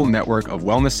global network of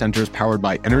wellness centers powered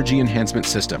by Energy Enhancement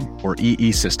System, or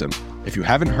EE System. If you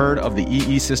haven't heard of the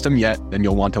EE System yet, then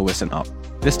you'll want to listen up.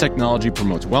 This technology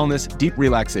promotes wellness, deep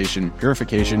relaxation,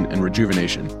 purification, and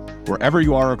rejuvenation. Wherever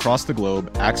you are across the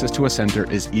globe, access to a center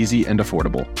is easy and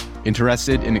affordable.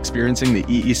 Interested in experiencing the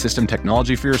EE System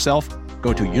technology for yourself?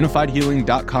 Go to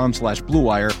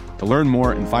unifiedhealing.com/bluewire to learn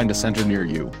more and find a center near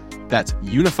you. That's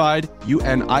unified,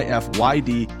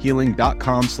 UNIFYD,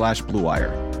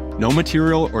 healing.com/bluewire. No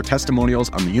material or testimonials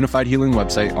on the Unified Healing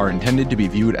website are intended to be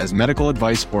viewed as medical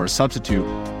advice or a substitute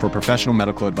for professional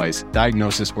medical advice,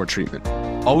 diagnosis, or treatment.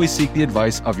 Always seek the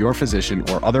advice of your physician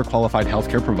or other qualified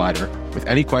healthcare provider with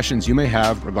any questions you may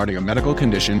have regarding a medical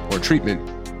condition or treatment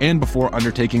and before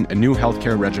undertaking a new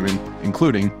healthcare regimen,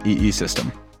 including EE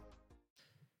System.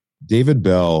 David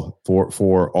Bell,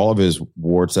 for all of his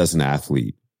warts as an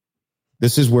athlete,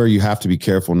 this is where you have to be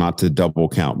careful not to double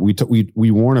count.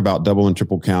 We warn about double and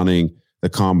triple counting the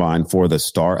combine for the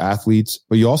star athletes,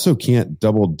 but you also can't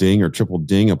double ding or triple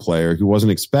ding a player who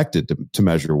wasn't expected to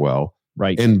measure well.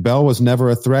 Right. And Bell was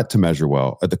never a threat to measure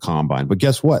well at the combine. But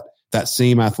guess what? That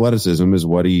same athleticism is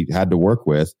what he had to work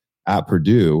with at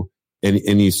Purdue. And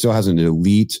he still has an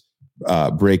elite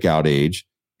breakout age.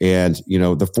 And,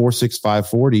 the 4.65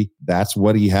 40, that's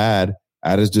what he had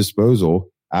at his disposal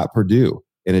at Purdue.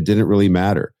 And it didn't really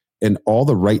matter. And all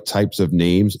the right types of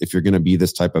names, if you're going to be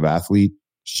this type of athlete,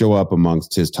 show up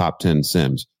amongst his top 10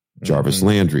 Sims. Jarvis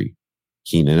Landry,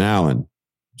 Keenan Allen,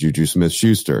 Juju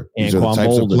Smith-Schuster. These are the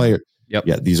types of players. Yep.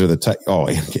 Yeah, these are the type. Oh,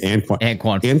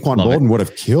 Anquan Bolden would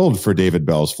have killed for David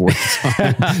Bell's fourth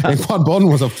time. Anquan Bolden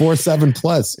was a 4.7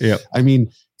 plus. Yep. I mean,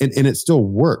 and it still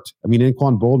worked. I mean,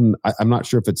 Anquan Bolden, I'm not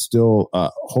sure if it still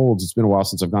holds. It's been a while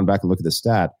since I've gone back and looked at the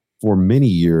stat. For many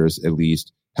years, at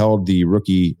least, held the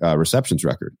rookie receptions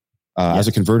record as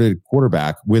a converted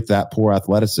quarterback with that poor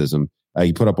athleticism.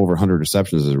 He put up over 100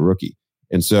 receptions as a rookie.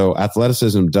 And so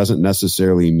athleticism doesn't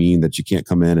necessarily mean that you can't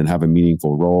come in and have a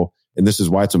meaningful role. And this is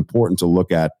why it's important to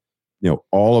look at,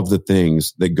 all of the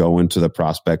things that go into the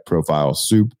prospect profile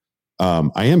soup.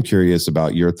 I am curious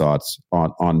about your thoughts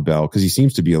on Bell, because he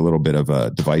seems to be a little bit of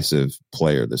a divisive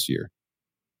player this year.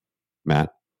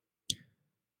 Matt?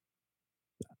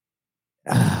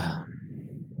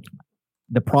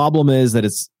 The problem is that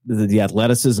the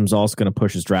athleticism is also going to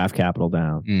push his draft capital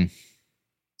down.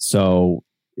 So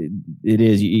it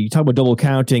is. You talk about double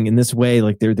counting in this way,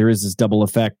 like there is this double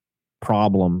effect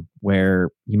problem where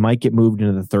he might get moved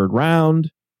into the third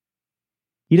round.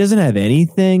 He doesn't have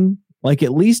anything. Like,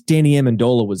 at least Danny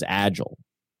Amendola was agile,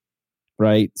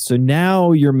 right? So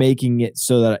now you're making it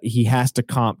so that he has to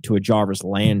comp to a Jarvis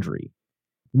Landry.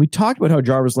 We talked about how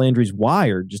Jarvis Landry's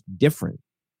wired, just different.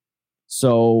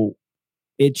 So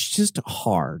it's just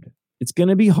hard. It's going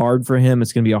to be hard for him.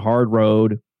 It's going to be a hard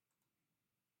road.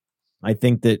 I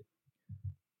think that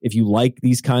if you like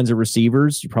these kinds of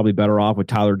receivers, you're probably better off with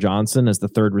Tyler Johnson as the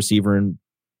third receiver in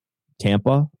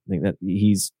Tampa. I think that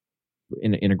he's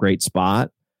in a great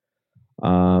spot.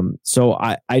 So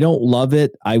I don't love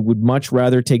it. I would much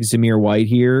rather take Zamir White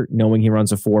here, knowing he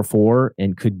runs a 4.4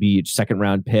 and could be a second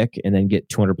round pick and then get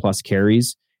 200 plus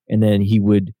carries. And then he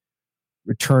would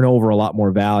return over a lot more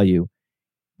value.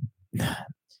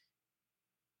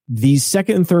 These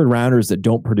second and third rounders that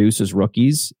don't produce as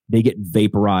rookies, they get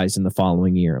vaporized in the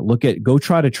following year. Go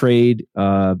try to trade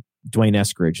Dwayne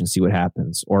Eskridge and see what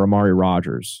happens, or Amari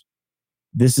Rogers.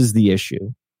 This is the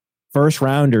issue. First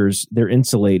rounders, they're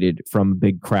insulated from a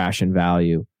big crash in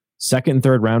value. Second and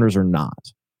third rounders are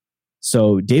not.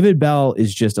 So David Bell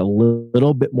is just a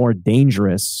little bit more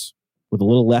dangerous with a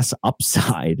little less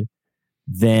upside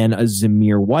than a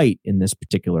Zamir White in this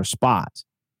particular spot.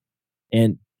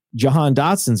 And Jahan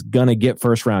Dotson's going to get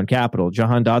first round capital.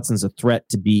 Jahan Dotson's a threat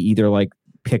to be either like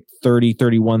pick 30,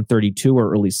 31, 32 or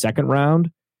early second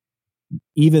round.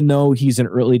 Even though he's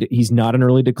not an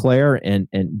early declare and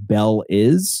Bell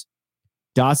is.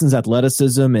 Dotson's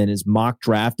athleticism and his mock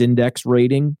draft index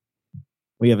rating.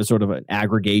 We have a sort of an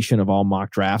aggregation of all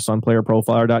mock drafts on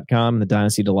playerprofiler.com and the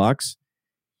Dynasty Deluxe.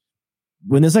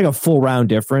 When there's like a full round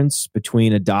difference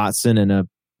between a Dotson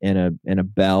and a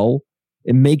Bell,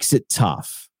 it makes it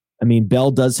tough. I mean, Bell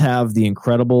does have the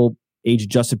incredible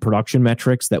age-adjusted production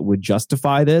metrics that would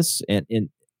justify this, and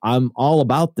I'm all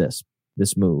about this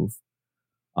move.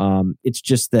 It's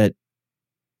just that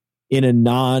in a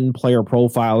non-player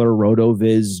profiler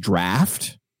RotoViz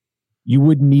draft, you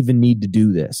wouldn't even need to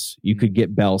do this. You could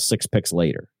get Bell 6 picks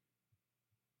later.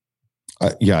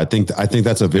 I think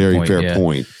that's a very fair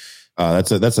point.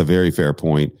 That's a very fair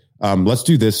point. Let's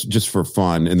do this just for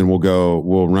fun, and then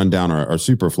we'll run down our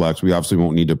super flex. We obviously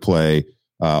won't need to play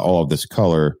all of this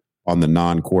color on the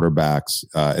non-quarterbacks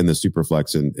in the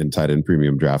Superflex and tight end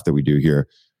premium draft that we do here.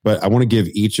 But I want to give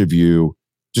each of you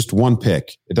just one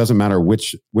pick. It doesn't matter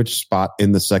which spot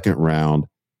in the second round.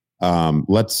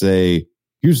 Let's say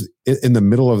who's in the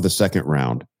middle of the second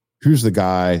round. Who's the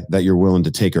guy that you're willing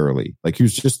to take early? Like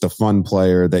who's just a fun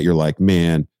player that you're like,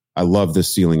 man, I love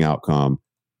this ceiling outcome.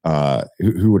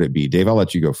 Who would it be? Dave, I'll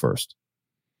let you go first.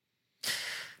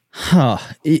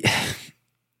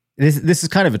 This is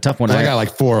kind of a tough one. I got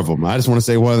like 4 of them. I just want to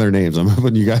say one of their names. I'm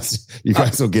hoping you guys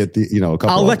will get a couple.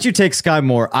 I'll let you take Sky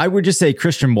Moore. I would just say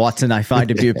Christian Watson. I find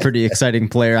to be a pretty exciting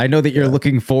player. I know that you're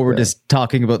looking forward to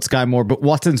talking about Sky Moore, but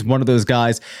Watson's one of those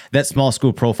guys that small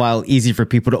school profile, easy for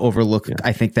people to overlook. Yeah.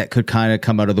 I think that could kind of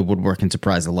come out of the woodwork and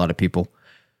surprise a lot of people.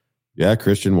 Yeah,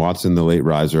 Christian Watson, the late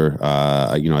riser.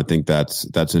 I think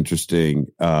that's interesting.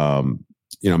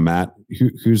 Matt,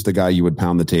 who's the guy you would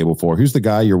pound the table for? Who's the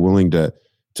guy you're willing to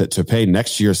pay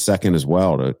next year's second as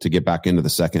well to get back into the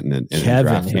second and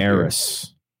Kevin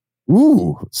Harris.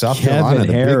 Ooh, South Carolina,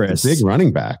 Harris, big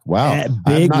running back. Wow,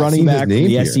 big running back from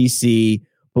the SEC.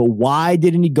 But why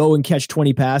didn't he go and catch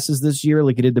 20 passes this year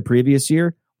like he did the previous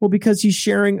year? Well, because he's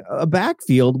sharing a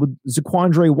backfield with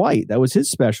Zaquandre White. That was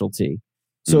his specialty.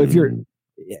 So if you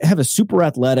have a super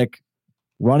athletic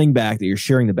running back that you're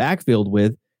sharing the backfield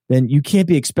with, then you can't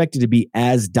be expected to be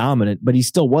as dominant, but he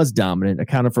still was dominant,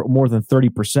 accounted for more than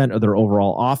 30% of their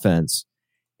overall offense.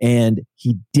 And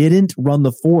he didn't run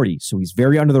the 40, so he's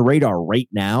very under the radar right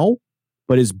now,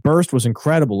 but his burst was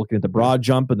incredible. Looking at the broad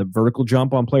jump and the vertical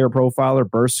jump on Player Profiler,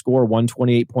 burst score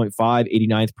 128.5,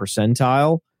 89th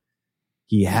percentile.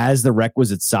 He has the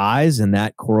requisite size, and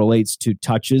that correlates to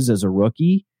touches as a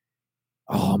rookie.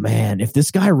 Oh, man, if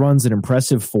this guy runs an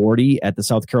impressive 40 at the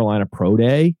South Carolina Pro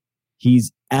Day,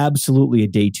 he's absolutely a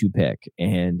day 2 pick,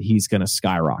 and he's going to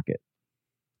skyrocket.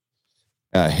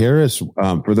 Harris,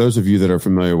 for those of you that are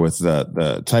familiar with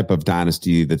the type of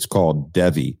dynasty that's called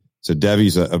Devy. So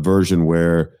Devy's a version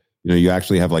where, you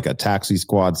actually have like a taxi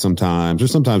squad sometimes, or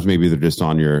sometimes maybe they're just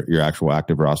on your actual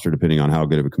active roster, depending on how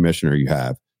good of a commissioner you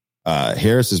have.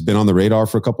 Harris has been on the radar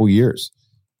for a couple years,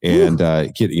 and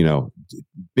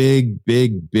big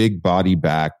body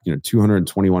back,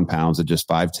 221 pounds at just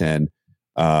 5'10".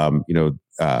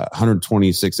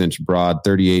 126-inch broad,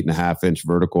 38.5-inch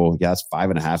vertical. Yeah, it's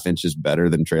 5.5 inches better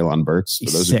than Treylon Burks.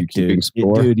 For those of you keeping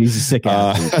score, dude, he's a sick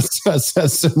athlete.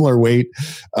 That's similar weight.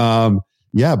 But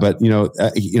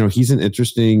he's an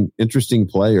interesting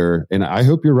player, and I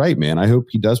hope you're right, man. I hope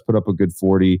he does put up a good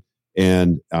 40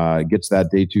 and gets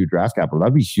that day 2 draft capital.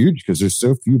 That'd be huge because there's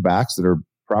so few backs that are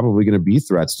probably going to be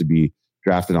threats to be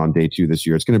drafted on day 2 this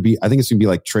year. I think it's going to be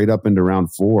like trade up into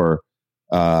round 4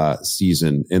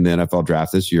 season in the NFL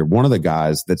draft this year. One of the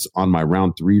guys that's on my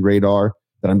round 3 radar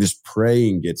that I'm just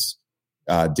praying gets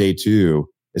day 2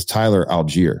 is Tyler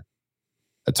Algier.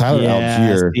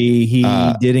 Algier. He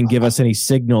didn't give us any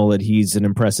signal that he's an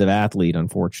impressive athlete,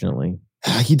 unfortunately.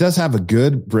 He does have a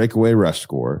good breakaway rush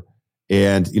score.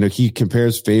 And, he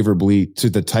compares favorably to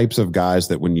the types of guys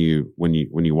that when you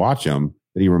watch him,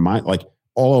 that he reminds, like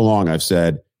all along I've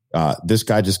said, this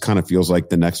guy just kind of feels like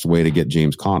the next way to get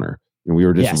James Conner. And we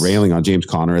were just railing on James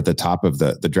Conner at the top of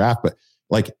the draft. But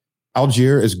like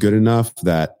Algier is good enough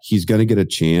that he's going to get a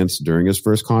chance during his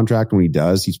first contract. When he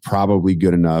does, he's probably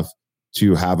good enough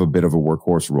to have a bit of a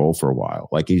workhorse role for a while.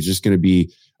 Like he's just going to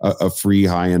be a free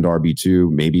high-end RB2,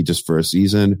 maybe just for a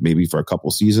season, maybe for a couple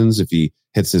seasons if he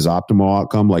hits his optimal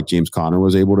outcome like James Conner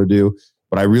was able to do.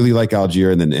 But I really like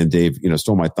Algier, and Dave,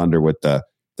 stole my thunder with the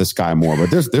Sky Moore. But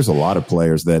there's a lot of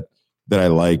players that I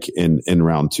like in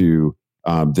round 2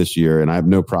 this year, and I have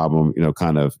no problem,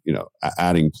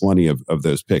 adding plenty of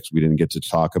those picks. We didn't get to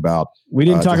talk about. We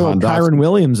didn't talk about Kyren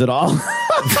Williams at all.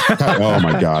 Oh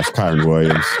my gosh, Kyren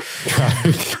Williams.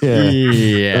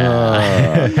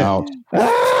 Ouch.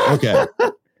 Okay.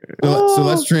 So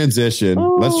let's transition.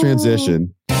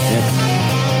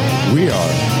 We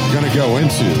are going to go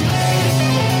into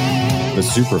the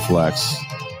Superflex.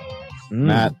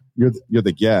 Matt, you're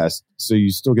the guest, so you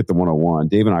still get the 101.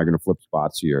 Dave and I are going to flip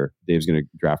spots here. Dave's going to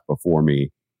draft before me.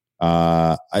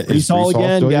 Breece Hall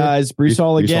again, guys. Breece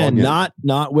Hall again.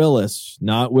 Not Willis.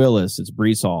 Not Willis. It's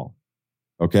Breece Hall.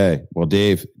 Okay. Well,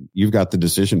 Dave, you've got the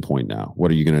decision point now. What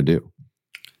are you going to do?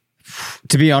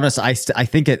 To be honest, I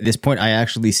think at this point, I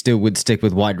actually still would stick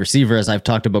with wide receiver. As I've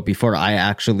talked about before, I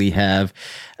actually have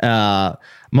my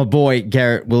boy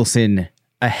Garrett Wilson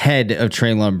ahead of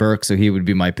Treylon Burks, so he would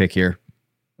be my pick here.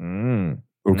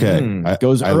 Okay.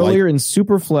 Goes earlier in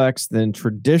Superflex than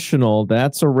traditional.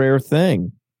 That's a rare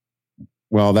thing.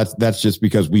 Well, that's just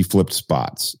because we flipped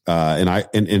spots.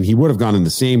 And he would have gone in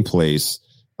the same place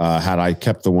had I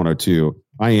kept the 102.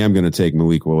 I am going to take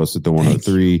Malik Willis at the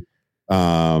 103.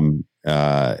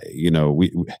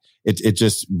 It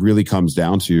just really comes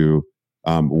down to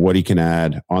what he can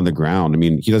add on the ground. I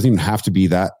mean, he doesn't even have to be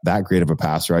that great of a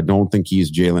passer. I don't think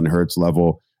he's Jalen Hurts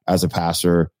level as a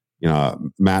passer. Matt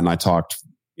and I talked,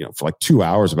 for like 2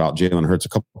 hours about Jalen Hurts a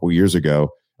couple of years ago,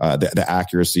 the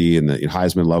accuracy and the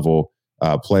Heisman level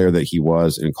player that he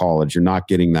was in college. You're not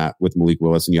getting that with Malik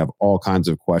Willis, and you have all kinds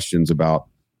of questions about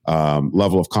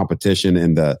level of competition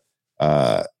and the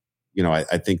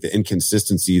I think the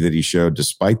inconsistency that he showed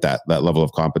despite that level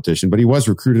of competition. But he was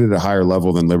recruited at a higher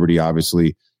level than Liberty,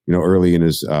 obviously, early in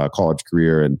his college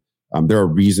career. And there are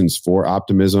reasons for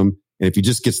optimism. And if he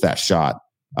just gets that shot,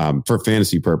 for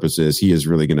fantasy purposes, he is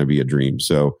really going to be a dream.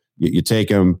 So you take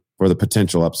him for the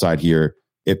potential upside here.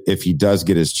 If he does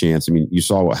get his chance, I mean, you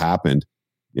saw what happened,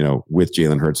 with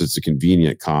Jalen Hurts. It's a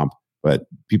convenient comp, but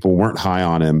people weren't high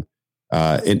on him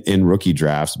in rookie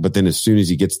drafts. But then as soon as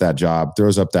he gets that job,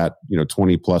 throws up that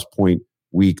 20 plus point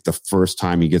week the first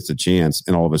time he gets a chance,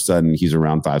 and all of a sudden he's a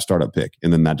round 5 startup pick,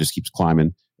 and then that just keeps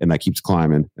climbing, and that keeps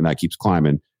climbing, and that keeps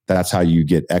climbing. That's how you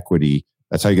get equity.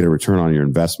 That's how you get a return on your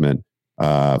investment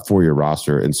for your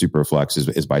roster in Superflex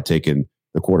is by taking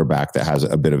the quarterback that has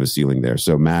a bit of a ceiling there.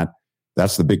 So Matt,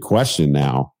 that's the big question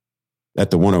now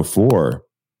at the 104.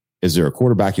 Is there a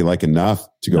quarterback you like enough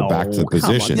to go back to the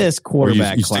position? This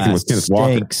quarterback you sticking with Kenneth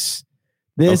Walker? Stinks.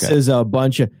 This is a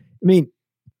bunch of. I mean,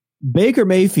 Baker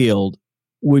Mayfield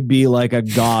would be like a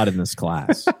god in this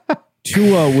class.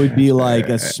 Tua would be like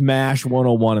a smash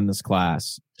 101 in this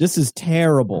class. This is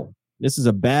terrible. This is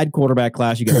a bad quarterback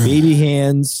class. You got baby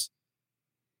hands.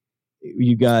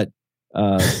 You got,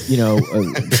 you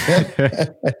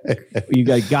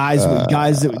got guys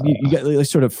that you got like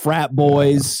sort of frat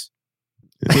boys.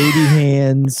 Baby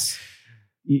hands.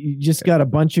 You just got a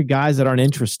bunch of guys that aren't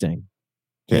interesting.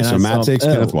 Okay, so Matt takes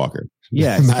Kenneth Walker.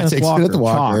 Yeah, Matt takes Kenneth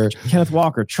Walker. Kenneth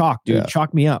Walker, chalk, dude. Yeah.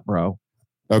 Chalk me up, bro.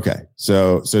 Okay,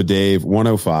 so Dave,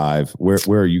 105. Where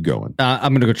are you going?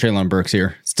 I'm going to go Treylon Burks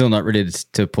here. Still not ready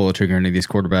to pull a trigger on any of these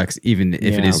quarterbacks, even if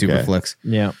it is super flex.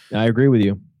 Yeah, I agree with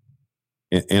you.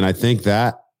 And I think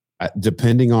that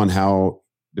depending on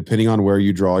where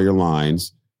you draw your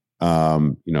lines.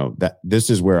 That this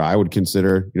is where I would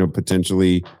consider,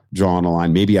 potentially drawing a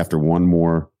line, maybe after one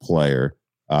more player.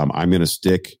 I'm going to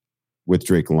stick with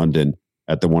Drake London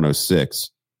at the 106.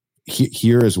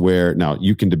 Here is where, now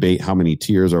you can debate how many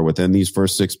tiers are within these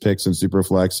first 6 picks in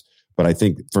Superflex, but I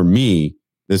think for me,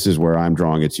 this is where I'm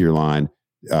drawing a tier line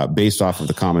based off of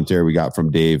the commentary we got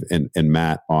from Dave and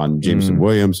Matt on Jameson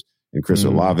Williams and Chris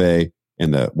Olave.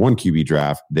 In the 1 QB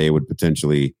draft, they would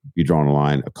potentially be drawing a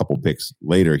line a couple picks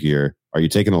later here. Are you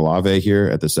taking Olave here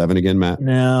at the 7 again, Matt?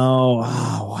 No.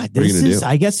 I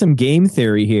get some game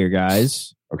theory here,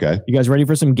 guys. Okay. You guys ready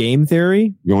for some game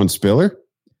theory? You on Spiller?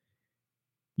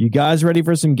 You guys ready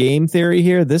for some game theory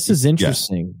here? This is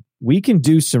interesting. Yes. We can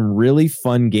do some really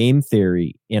fun game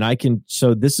theory.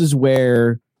 So this is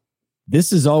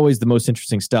always the most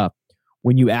interesting stuff.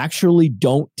 When you actually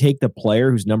don't take the player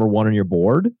who's number 1 on your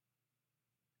board,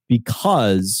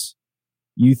 because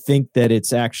you think that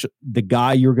it's actually the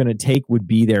guy you're going to take would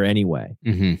be there anyway.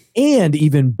 Mm-hmm. And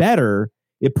even better,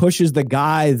 it pushes the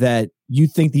guy that you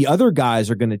think the other guys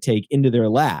are going to take into their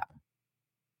lap.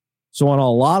 So on a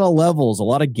lot of levels, a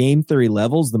lot of game theory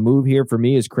levels, the move here for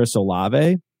me is Chris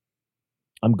Olave.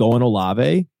 I'm going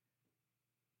Olave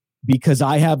because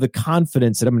I have the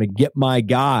confidence that I'm going to get my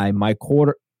guy, my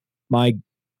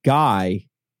guy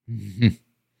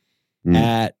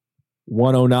at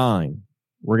 109.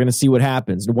 We're going to see what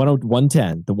happens. The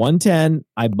 110. The 110,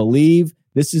 I believe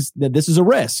this is a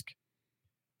risk.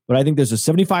 But I think there's a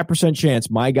 75% chance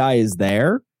my guy is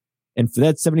there. And for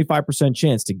that 75%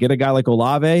 chance to get a guy like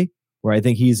Olave, where I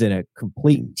think he's in a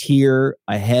complete tier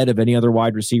ahead of any other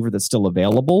wide receiver that's still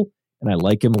available, and I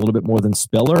like him a little bit more than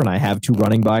Spiller, and I have 2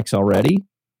 running backs already.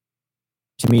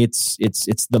 To me, it's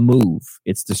the move.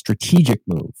 It's the strategic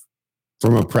move.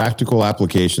 From a practical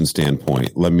application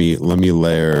standpoint, let me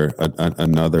layer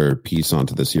another piece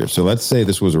onto this here. So let's say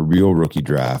this was a real rookie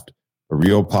draft, a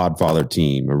real Podfather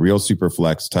team, a real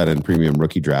Superflex tight end premium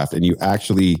rookie draft, and you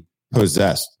actually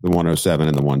possessed the 107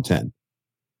 and the 110.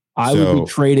 I would be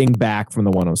trading back from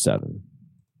the 107.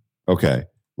 Okay.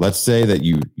 Let's say that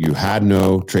you had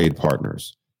no trade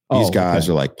partners. These guys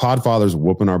are like, Podfather's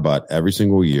whooping our butt every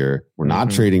single year. We're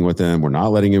not trading with him. We're not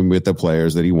letting him with the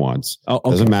players that he wants.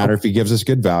 Doesn't matter if he gives us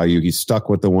good value. He's stuck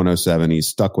with the 107. He's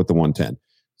stuck with the 110.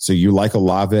 So you like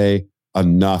Olave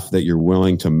enough that you're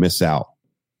willing to miss out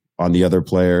on the other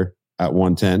player at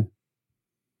 110?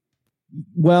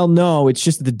 Well, no, it's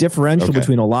just the differential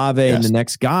between Olave and the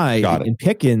next guy and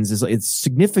Pickens is it's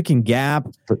significant gap,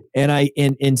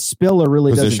 and Spiller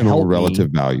really doesn't help relative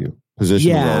value.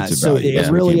 Relative so value. It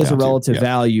really is a relative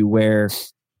value where,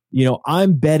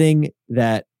 I'm betting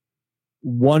that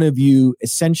one of you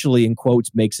essentially, in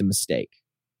quotes, makes a mistake,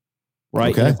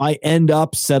 right? Okay. If I end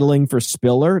up settling for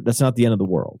Spiller, that's not the end of the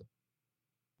world,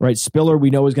 right? Spiller, we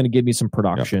know, is going to give me some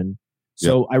production. Yep.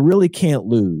 So I really can't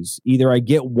lose. Either I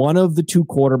get one of the two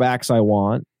quarterbacks I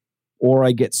want, or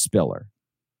I get Spiller.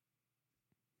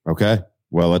 Okay.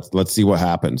 Well, let's see what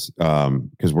happens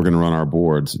because we're going to run our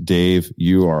boards. Dave,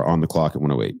 you are on the clock at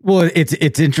 108. Well,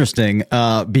 it's interesting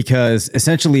because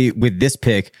essentially with this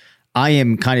pick, I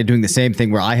am kind of doing the same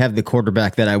thing where I have the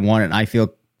quarterback that I want, and I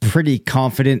feel pretty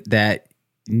confident that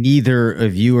neither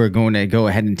of you are going to go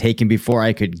ahead and take him before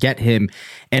I could get him.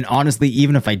 And honestly,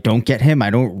 even if I don't get him,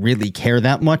 I don't really care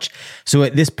that much. So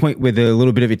at this point, with a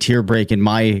little bit of a tier break in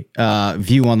my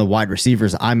view on the wide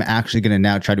receivers, I'm actually going to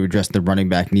now try to address the running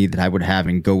back need that I would have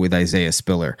and go with Isaiah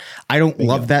Spiller. I don't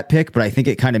love that pick, but I think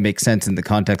it kind of makes sense in the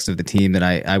context of the team that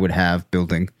I would have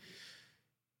building.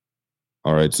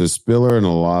 All right. So Spiller and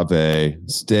Olave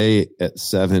stay at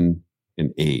 7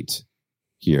 and 8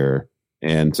 here.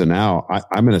 And so now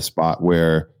I'm in a spot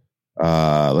where,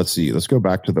 let's see, let's go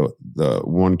back to the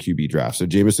one QB draft. So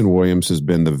Jameson Williams has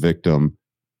been the victim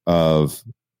of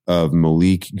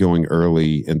Malik going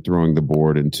early and throwing the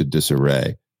board into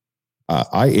disarray.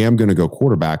 I am going to go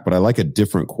quarterback, but I like a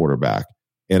different quarterback.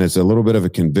 And it's a little bit of a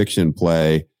conviction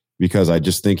play because I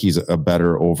just think he's a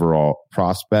better overall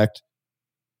prospect.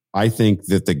 I think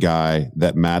that the guy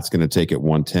that Matt's going to take at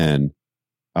 110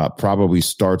 probably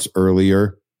starts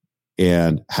earlier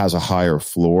and has a higher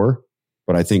floor.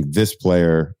 But I think this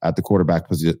player at the quarterback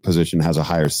position has a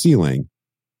higher ceiling.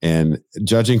 And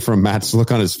judging from Matt's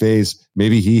look on his face,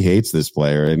 maybe he hates this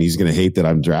player and he's going to hate that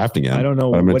I'm drafting him. I don't know.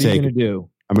 What are you going to do?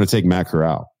 I'm going to take Matt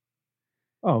Corral.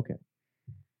 Oh, okay.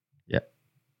 Yeah.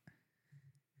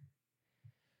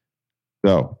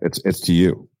 So it's to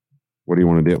you. What do you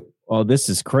want to do? Oh, this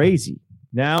is crazy.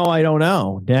 Now I don't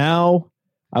know. Now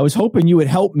I was hoping you would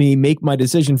help me make my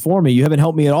decision for me. You haven't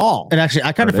helped me at all. And actually,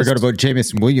 I kind of forgot about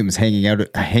Jameson Williams hanging out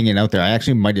there. I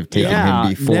actually might have taken him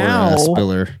before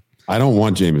Spiller. I don't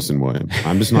want Jameson Williams.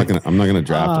 I'm not gonna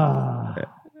draft him.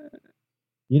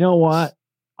 You know what?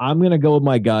 I'm gonna go with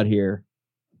my gut here.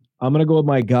 I'm gonna go with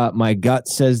my gut. My gut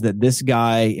says that this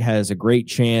guy has a great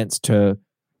chance to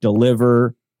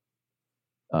deliver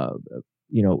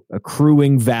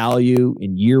accruing value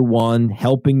in year one,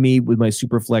 helping me with my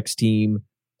Superflex team,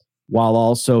 while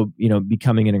also,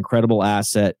 becoming an incredible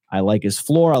asset. I like his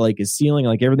floor. I like his ceiling. I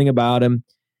like everything about him.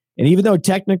 And even though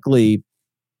technically,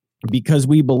 because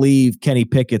we believe Kenny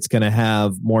Pickett's going to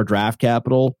have more draft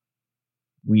capital,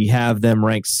 we have them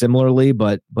ranked similarly,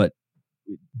 but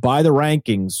by the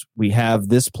rankings, we have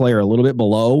this player a little bit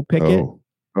below Pickett.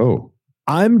 Oh.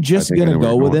 I'm just going to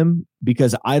go with him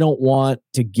because I don't want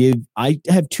to I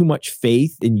have too much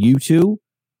faith in you two.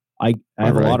 I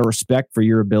have a lot of respect for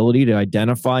your ability to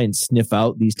identify and sniff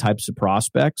out these types of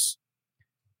prospects.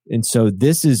 And so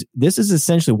this is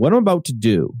essentially what I'm about to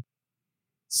do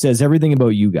says everything about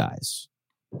you guys.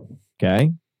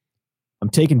 Okay. I'm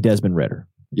taking Desmond Ridder.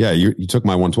 Yeah. You took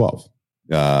my 112.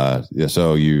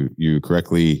 So you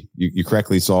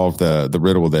correctly solved the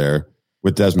riddle there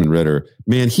with Desmond Ridder.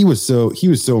 Man, he was so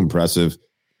impressive.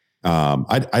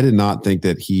 I did not think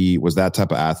that he was that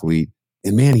type of athlete.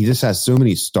 And man, he just has so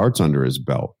many starts under his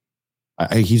belt.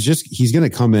 He's going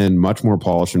to come in much more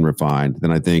polished and refined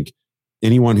than I think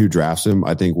anyone who drafts him,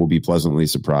 I think, will be pleasantly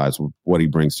surprised with what he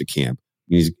brings to camp.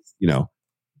 He's,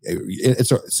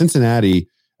 it's Cincinnati.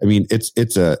 I mean,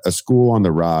 it's a school on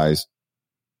the rise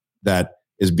that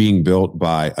is being built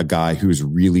by a guy who's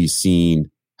really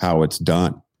seen how it's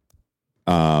done.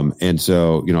 And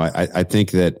so, I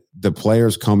think that the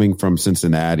players coming from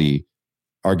Cincinnati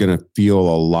are going to feel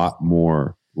a lot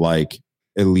more like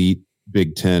elite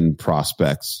Big Ten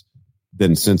prospects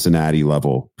than Cincinnati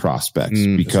level prospects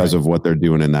because of what they're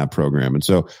doing in that program. And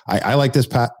so I like this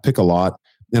pick a lot.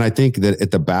 And I think that at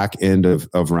the back end of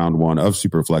round one of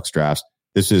Superflex drafts,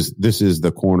 this is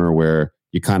the corner where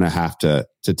you kind of have to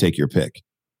take your pick.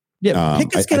 Yeah,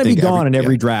 Pickett's going to be gone in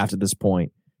every draft at this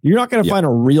point. You're not going to find a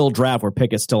real draft where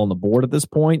Pickett's still on the board at this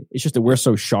point. It's just that we're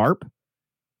so sharp.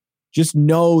 Just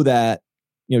know that,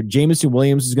 Jameson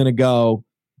Williams is going to go.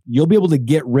 You'll be able to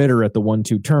get Ridder at the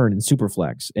 1-2 turn in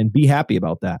Superflex and be happy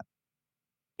about that.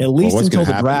 At least until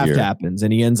the draft happens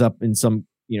and he ends up in some,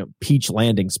 peach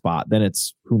landing spot. Then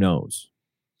it's who knows.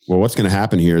 Well, what's going to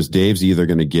happen here is Dave's either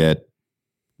going to get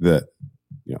the,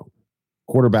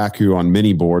 quarterback who on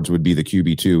many boards would be the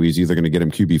QB2. He's either going to get him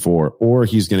QB4 or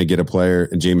he's going to get a player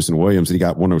in Jameson Williams that he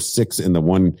got 106 in the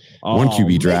one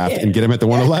QB draft and get him at the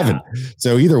 111. Yeah.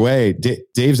 So either way,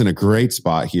 Dave's in a great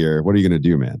spot here. What are you going to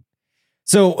do, man?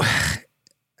 So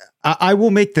I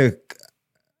will make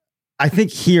I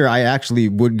think here I actually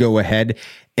would go ahead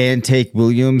and take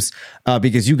Williams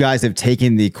because you guys have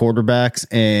taken the quarterbacks.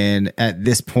 And at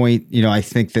this point, I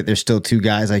think that there's still two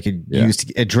guys I could use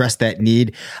to address that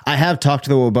need. I have talked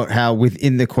though about how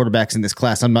within the quarterbacks in this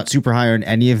class, I'm not super high on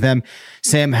any of them.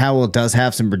 Sam Howell does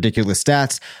have some ridiculous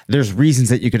stats. There's reasons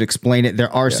that you could explain it.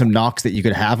 There are some knocks that you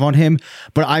could have on him,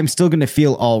 but I'm still going to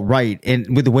feel all right.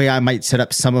 And with the way I might set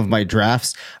up some of my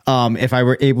drafts, if I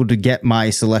were able to get my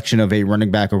selection of a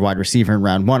running back or wide receiver in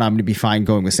round 1, I'm going to be fine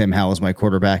going with Sam Howell as my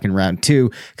quarterback in round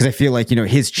 2, because I feel like,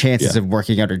 his chances of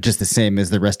working out are just the same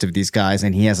as the rest of these guys.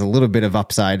 And he has a little bit of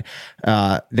upside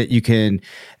that you can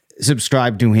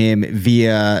subscribe to him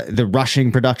via the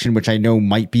rushing production, which I know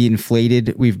might be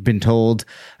inflated. We've been told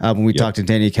when we talked to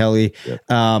Danny Kelly,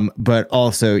 but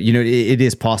also, it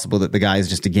is possible that the guy is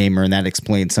just a gamer, and that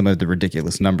explains some of the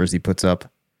ridiculous numbers he puts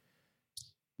up.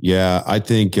 Yeah, I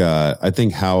think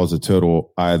Howell's a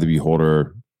total eye of the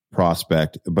beholder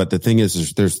prospect, but the thing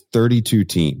is there's 32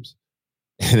 teams,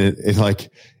 and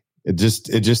it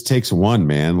just takes one,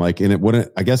 man. And it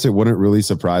wouldn't really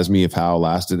surprise me if Howell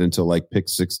lasted until pick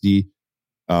 60.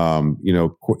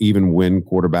 Even when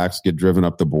quarterbacks get driven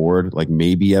up the board,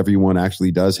 maybe everyone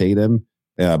actually does hate him.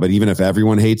 But even if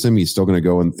everyone hates him, he's still going to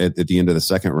go at the end of the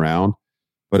second round.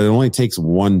 But it only takes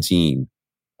one team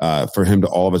for him to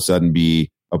all of a sudden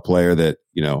be a player that,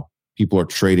 people are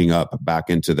trading up back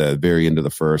into the very end of the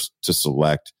first to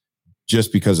select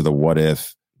just because of the what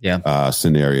if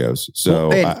scenarios.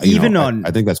 So I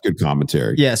think that's good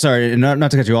commentary. Yeah. Sorry,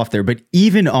 not to cut you off there, but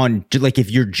even on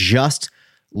if you're just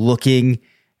looking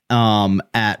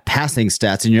at passing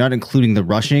stats and you're not including the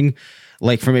rushing,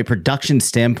 from a production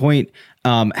standpoint,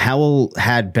 Howell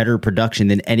had better production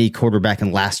than any quarterback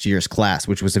in last year's class,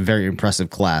 which was a very impressive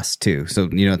class too. So,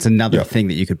 it's another thing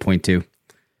that you could point to.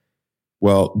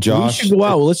 Well, Josh, we should go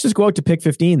out. Well, let's just go out to pick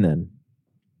 15 then.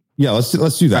 Yeah, let's do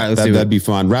that. Right, that'd be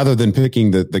fun. Rather than picking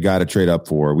the guy to trade up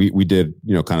for, we did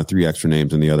kind of 3 extra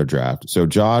names in the other draft. So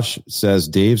Josh says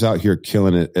Dave's out here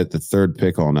killing it at the 3rd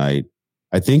pick all night.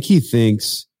 I think he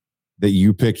thinks that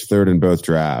you picked 3rd in both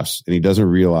drafts, and he doesn't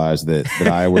realize that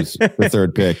I was the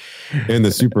 3rd pick in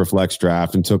the super flex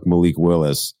draft and took Malik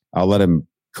Willis. I'll let him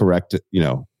correct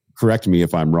me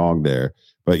if I'm wrong there.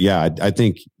 But yeah, I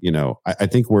think I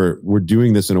think we're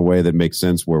doing this in a way that makes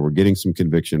sense, where we're getting some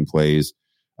conviction plays,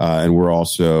 and we're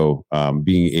also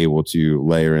being able to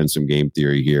layer in some game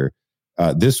theory here.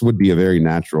 This would be a very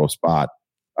natural spot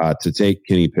to take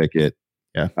Kenny Pickett.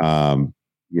 Yeah.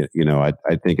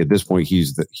 I think at this point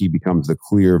he becomes the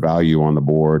clear value on the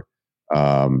board.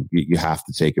 You have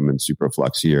to take him in super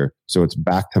flex here. So it's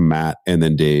back to Matt and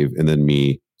then Dave and then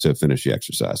me to finish the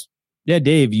exercise. Yeah,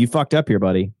 Dave, you fucked up here,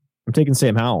 buddy. I'm taking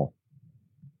Sam Howell.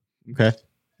 Okay.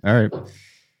 All right.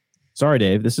 Sorry,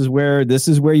 Dave. This is where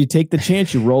you take the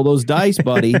chance. You roll those dice,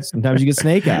 buddy. Sometimes you get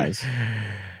snake eyes.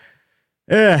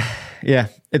 Yeah.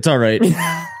 It's all right.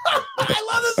 I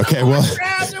love this. Okay, well,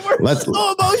 let's so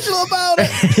emotional about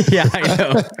it. Yeah, I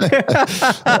know.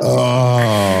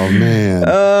 Oh man.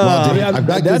 Well, Dave, I've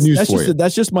got good news for you.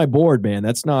 That's just my board, man.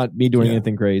 That's not me doing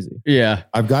anything crazy. Yeah.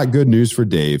 I've got good news for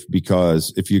Dave,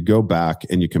 because if you go back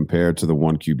and you compare to the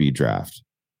 1 QB draft,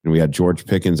 and we had George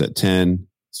Pickens at 10,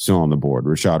 still on the board.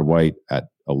 Rachaad White at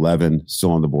 11,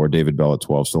 still on the board. David Bell at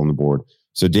 12, still on the board.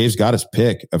 So Dave's got his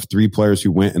pick of 3 players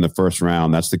who went in the first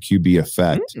round. That's the QB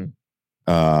effect.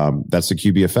 That's the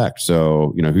QB effect.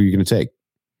 So, who are you going to take?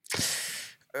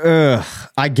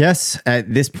 I guess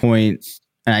at this point,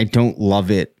 and I don't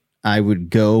love it, I would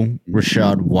go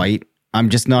Rachaad White. I'm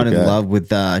just not in love with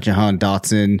Jahan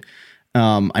Dotson.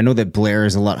 I know that Blair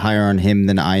is a lot higher on him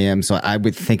than I am, so I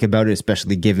would think about it,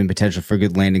 especially given potential for a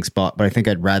good landing spot. But I think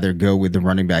I'd rather go with the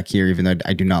running back here, even though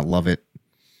I do not love it.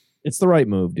 It's the right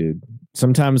move, dude.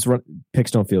 Sometimes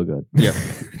picks don't feel good.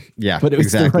 Yeah, but it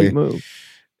was the right move.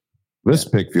 This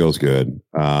pick feels good.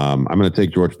 I'm going to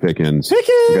take George Pickens.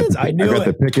 I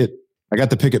got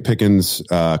the Pickett Pickens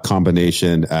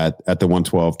combination at the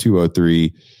 112,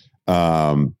 203.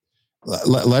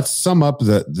 Let's sum up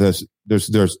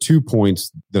there's 2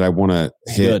 points that I want to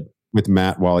hit with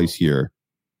Matt while he's here,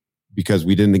 because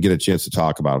we didn't get a chance to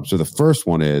talk about them. So the first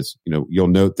one is, you'll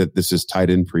note that this is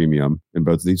tight end premium in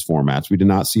both of these formats. We did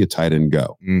not see a tight end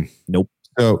go. Nope.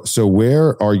 So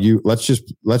where are you? Let's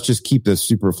just keep this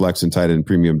super flex and tight end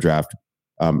premium draft.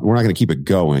 We're not going to keep it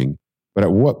going, but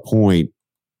at what point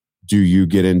do you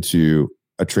get into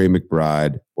a Trey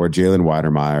McBride or Jalen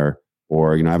Weidermeyer,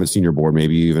 or, I haven't seen your board,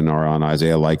 maybe you even are on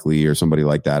Isaiah Likely or somebody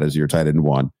like that as your tight end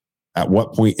one, at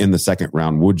what point in the second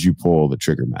round would you pull the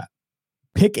trigger, Matt?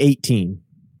 Pick 18.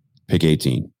 Pick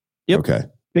 18. Yep. Okay.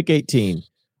 Pick 18.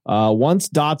 Once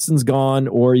Dotson's gone,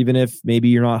 or even if maybe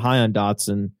you're not high on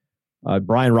Dotson,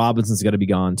 Brian Robinson's got to be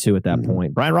gone too at that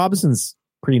point. Brian Robinson's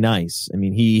pretty nice. I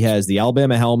mean, he has the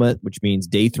Alabama helmet, which means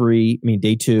day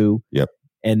 2. Yep.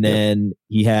 And then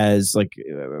he has like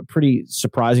a pretty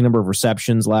surprising number of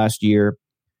receptions last year,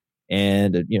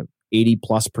 and 80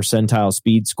 plus percentile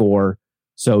speed score.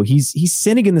 So he's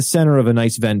sitting in the center of a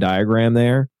nice Venn diagram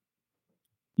there.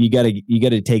 You got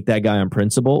to take that guy on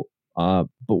principle. But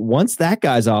once that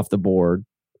guy's off the board,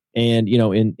 and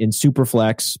in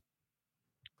Superflex,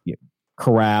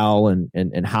 Corral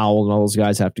and Howell and all those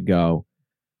guys have to go,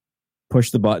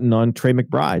 push the button on Trey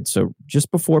McBride. So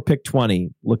just before pick 20,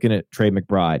 looking at Trey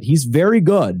McBride, he's very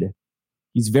good.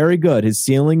 His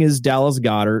ceiling is Dallas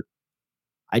Goedert.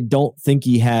 I don't think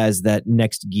he has that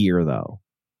next gear though.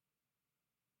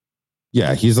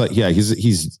 Yeah, he's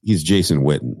Jason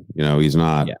Witten. He's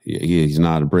not he's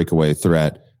not a breakaway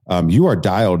threat. You are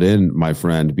dialed in, my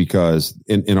friend, because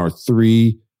in our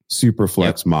 3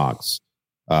 Superflex mocks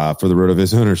for the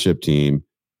RotoViz ownership team,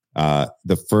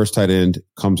 the first tight end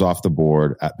comes off the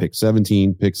board at pick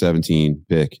 17, pick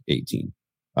 18.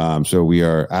 So we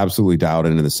are absolutely dialed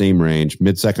in the same range,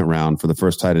 mid-second round for the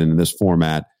first tight end in this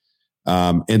format.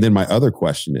 And then my other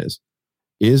question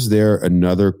is there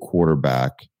another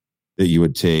quarterback that you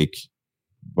would take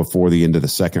before the end of the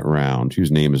second round whose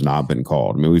name has not been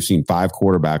called? I mean, we've seen 5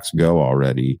 quarterbacks go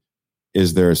already.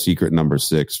 Is there a secret number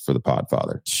 6 for the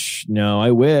Podfather? No,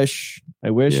 I wish,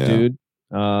 dude.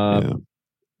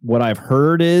 What I've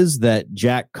heard is that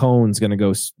Jack Cohn's going to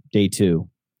go day 2.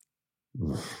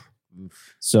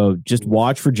 So just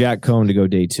watch for Jack Cohn to go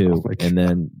day 2, and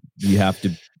then you have to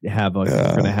have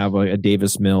a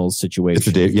Davis Mills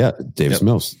situation. Davis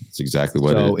Mills. It's exactly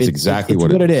what it is. It's exactly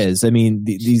what it is. I mean,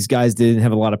 these guys didn't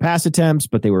have a lot of pass attempts,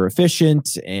 but they were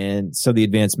efficient, and so the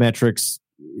advanced metrics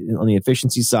on the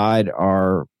efficiency side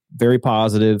are very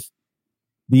positive.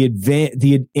 The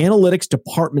analytics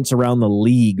departments around the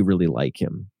league really like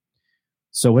him.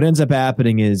 So what ends up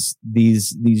happening is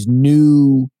these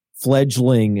new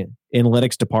fledgling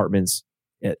analytics departments,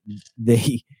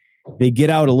 they get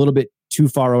out a little bit too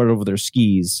far out over their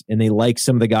skis, and they like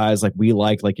some of the guys like we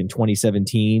like in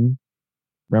 2017.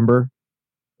 Remember?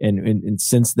 And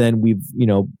since then we've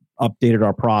updated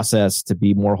our process to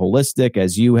be more holistic,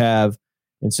 as you have,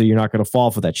 and so you're not going to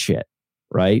fall for that shit,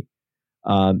 right?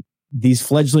 These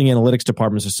fledgling analytics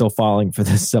departments are still falling for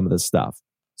some of this stuff.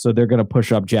 So they're going to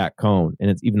push up Jack Cohn.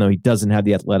 And even though he doesn't have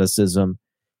the athleticism,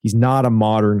 he's not a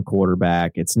modern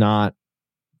quarterback. It's not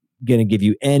going to give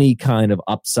you any kind of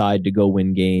upside to go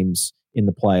win games in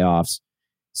the playoffs.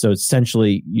 So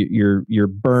essentially you're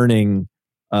burning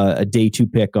a day 2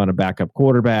 pick on a backup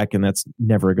quarterback, and that's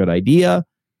never a good idea.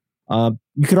 You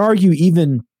could argue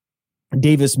even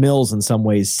Davis Mills in some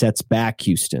ways sets back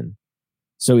Houston.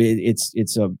 So it's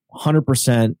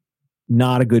 100%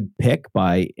 not a good pick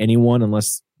by anyone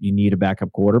unless you need a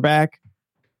backup quarterback.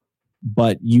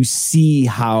 But you see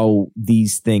how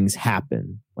these things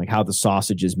happen, like how the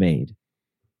sausage is made.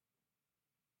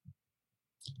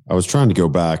 I was trying to go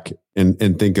back and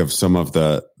think of some of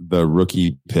the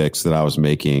rookie picks that I was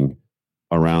making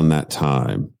around that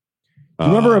time.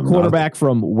 Remember a quarterback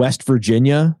from West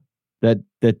Virginia that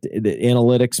the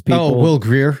analytics people? Oh, Will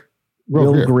Grier.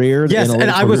 Will Grier. Yes,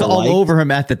 and I was all over him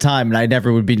at the time, and I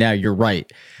never would be now. You're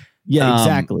right. Yeah,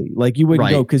 exactly. Like you wouldn't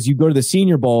go because you go to the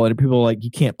Senior Bowl and people are like, he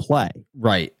can't play.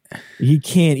 Right. He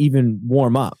can't even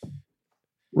warm up.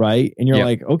 Right. And you're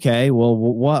like, okay, well,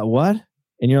 what?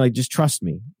 And you're like, just trust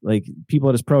me. Like people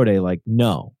at his pro day, like,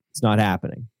 no, it's not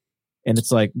happening. And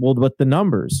it's like, well, but the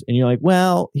numbers. And you're like,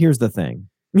 well, here's the thing.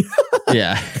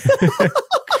 Yeah.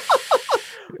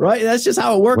 Right. That's just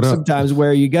how it works sometimes,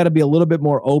 where you got to be a little bit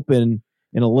more open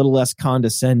and a little less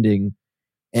condescending.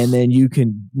 And then you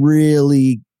can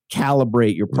really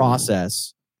calibrate your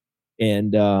process.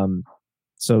 And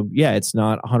so, yeah, it's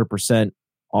not 100%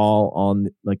 all on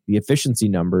like the efficiency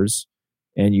numbers,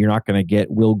 and you're not going to get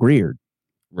Will Grier.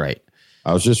 Right.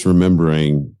 I was just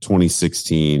remembering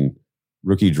 2016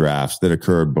 rookie drafts that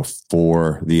occurred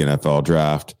before the NFL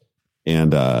draft.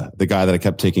 And the guy that I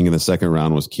kept taking in the second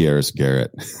round was Kieris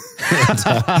Garrett.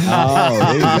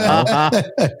 There you go.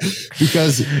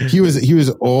 Because he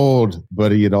was old,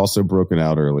 but he had also broken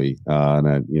out early.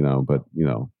 That's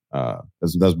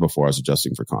before I was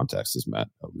adjusting for context, as Matt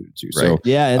alluded to. Right. So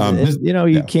yeah,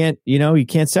 you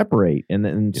can't separate. And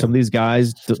then some of these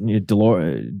guys,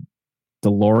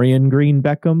 DeLorean Green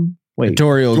Beckham. Wait,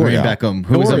 Dorial Green Beckham,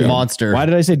 who was a monster. Why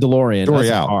did I say DeLorean?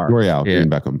 Dorial Green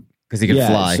Beckham. Because he could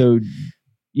fly. So,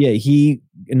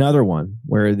 another one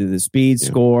where the speed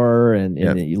score and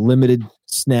limited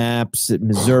snaps at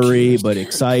Missouri, but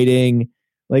exciting.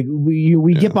 Like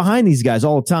we get behind these guys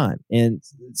all the time, and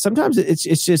sometimes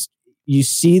it's just you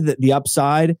see the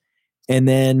upside, and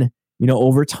then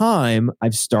over time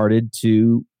I've started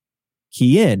to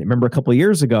key in. Remember a couple of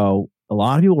years ago, a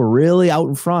lot of people were really out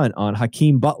in front on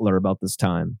Hakeem Butler about this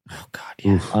time. Oh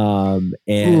God,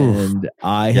 yeah.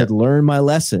 I had learned my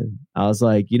lesson. I was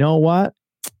like, you know what?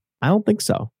 I don't think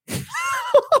so.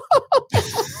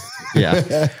 Yeah.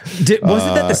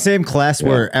 Wasn't that the same class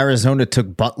where Arizona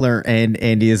took Butler and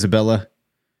Andy Isabella?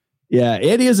 Yeah,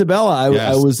 Andy Isabella. I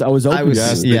was open.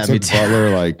 They took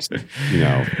Butler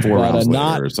 4 rounds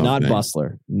later or something. Not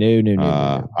Butler.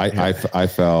 No. I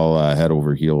fell head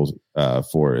over heels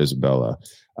for Isabella.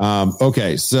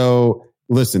 Okay, so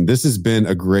listen, this has been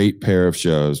a great pair of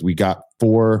shows. We got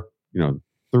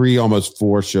 3, almost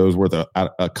 4 shows worth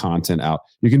of content out.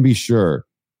 You can be sure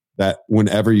that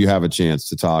whenever you have a chance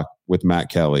to talk with Matt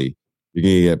Kelly, you're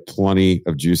going to get plenty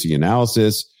of juicy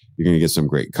analysis. You're going to get some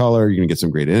great color. You're going to get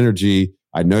some great energy.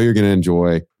 I know you're going to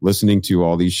enjoy listening to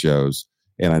all these shows,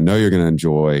 and I know you're going to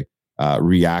enjoy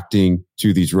reacting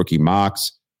to these rookie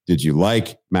mocks. Did you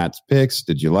like Matt's picks?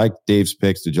 Did you like Dave's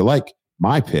picks? Did you like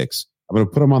my picks? I'm going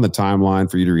to put them on the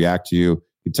timeline for you to react to. You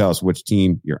can tell us which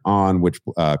team you're on, which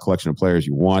collection of players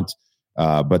you want.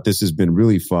 But this has been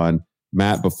really fun.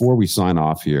 Matt, before we sign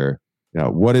off here,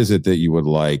 what is it that you would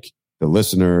like the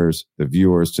listeners, the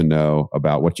viewers to know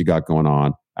about what you got going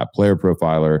on at Player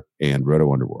Profiler and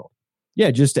Roto Underworld?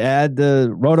 Yeah, just add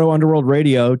the Roto Underworld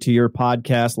Radio to your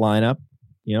podcast lineup.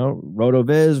 Roto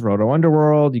Viz, Roto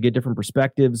Underworld. You get different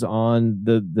perspectives on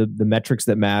the metrics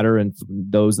that matter and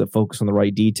those that focus on the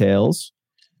right details.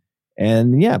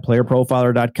 And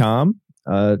playerprofiler.com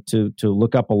to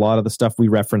look up a lot of the stuff we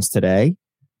referenced today,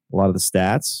 a lot of the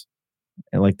stats,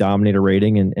 and like Dominator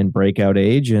rating and breakout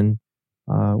age. And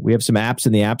we have some apps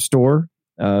in the App Store.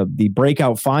 The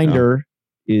Breakout Finder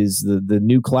is the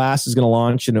new class is going to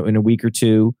launch in a week or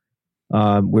two,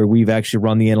 where we've actually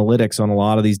run the analytics on a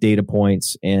lot of these data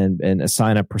points and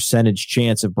assign a percentage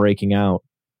chance of breaking out.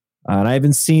 And I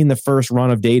haven't seen the first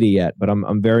run of data yet, but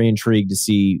I'm very intrigued to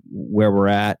see where we're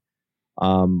at.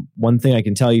 One thing I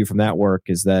can tell you from that work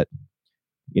is that,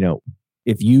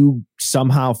 if you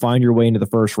somehow find your way into the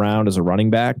first round as a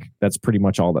running back, that's pretty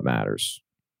much all that matters,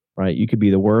 right? You could be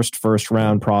the worst first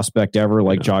round prospect ever,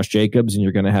 like Josh Jacobs, and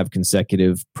you're going to have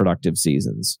consecutive productive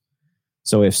seasons.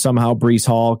 So if somehow Breece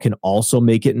Hall can also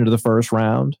make it into the first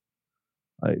round,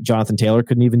 Jonathan Taylor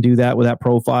couldn't even do that with that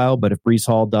profile. But if Breece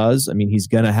Hall does, he's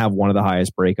going to have one of the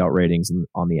highest breakout ratings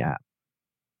on the app.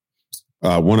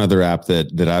 One other app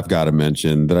that I've got to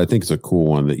mention that I think is a cool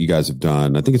one that you guys have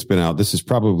done. I think it's been out. This is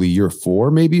probably year 4,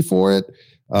 maybe for it.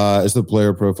 Is the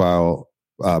Player Profiler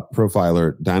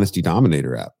Dynasty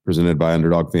Dominator app presented by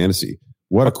Underdog Fantasy.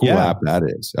 What a cool app that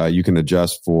is. You can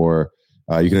adjust for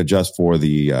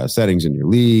the settings in your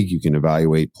league. You can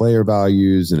evaluate player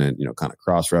values and kind of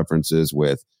cross references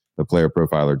with the Player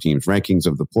Profiler team's rankings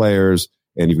of the players.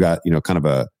 And you've got kind of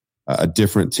a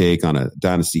different take on a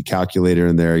dynasty calculator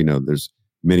in there. There's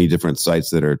many different sites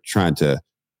that are trying to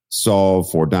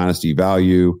solve for dynasty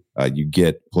value. You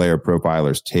get Player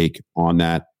Profiler's take on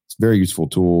that. It's a very useful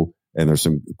tool, and there's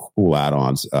some cool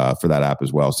add-ons for that app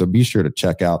as well. So be sure to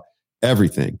check out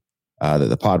everything that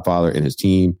the Podfather and his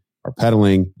team are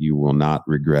peddling. You will not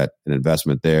regret an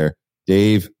investment there.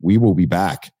 Dave, we will be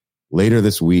back later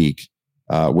this week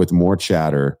with more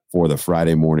chatter for the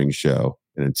Friday morning show.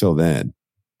 And until then,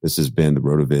 this has been the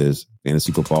RotoViz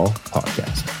Fantasy Football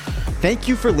Podcast. Thank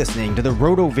you for listening to the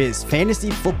RotoViz Fantasy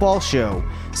Football Show.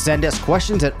 Send us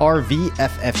questions at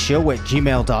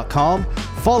rvffshow@gmail.com.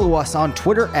 Follow us on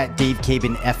Twitter at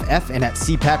DaveCabinFF and at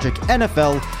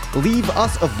CPatrickNFL. Leave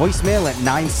us a voicemail at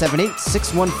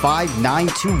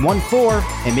 978-615-9214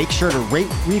 and make sure to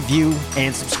rate, review,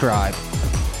 and subscribe.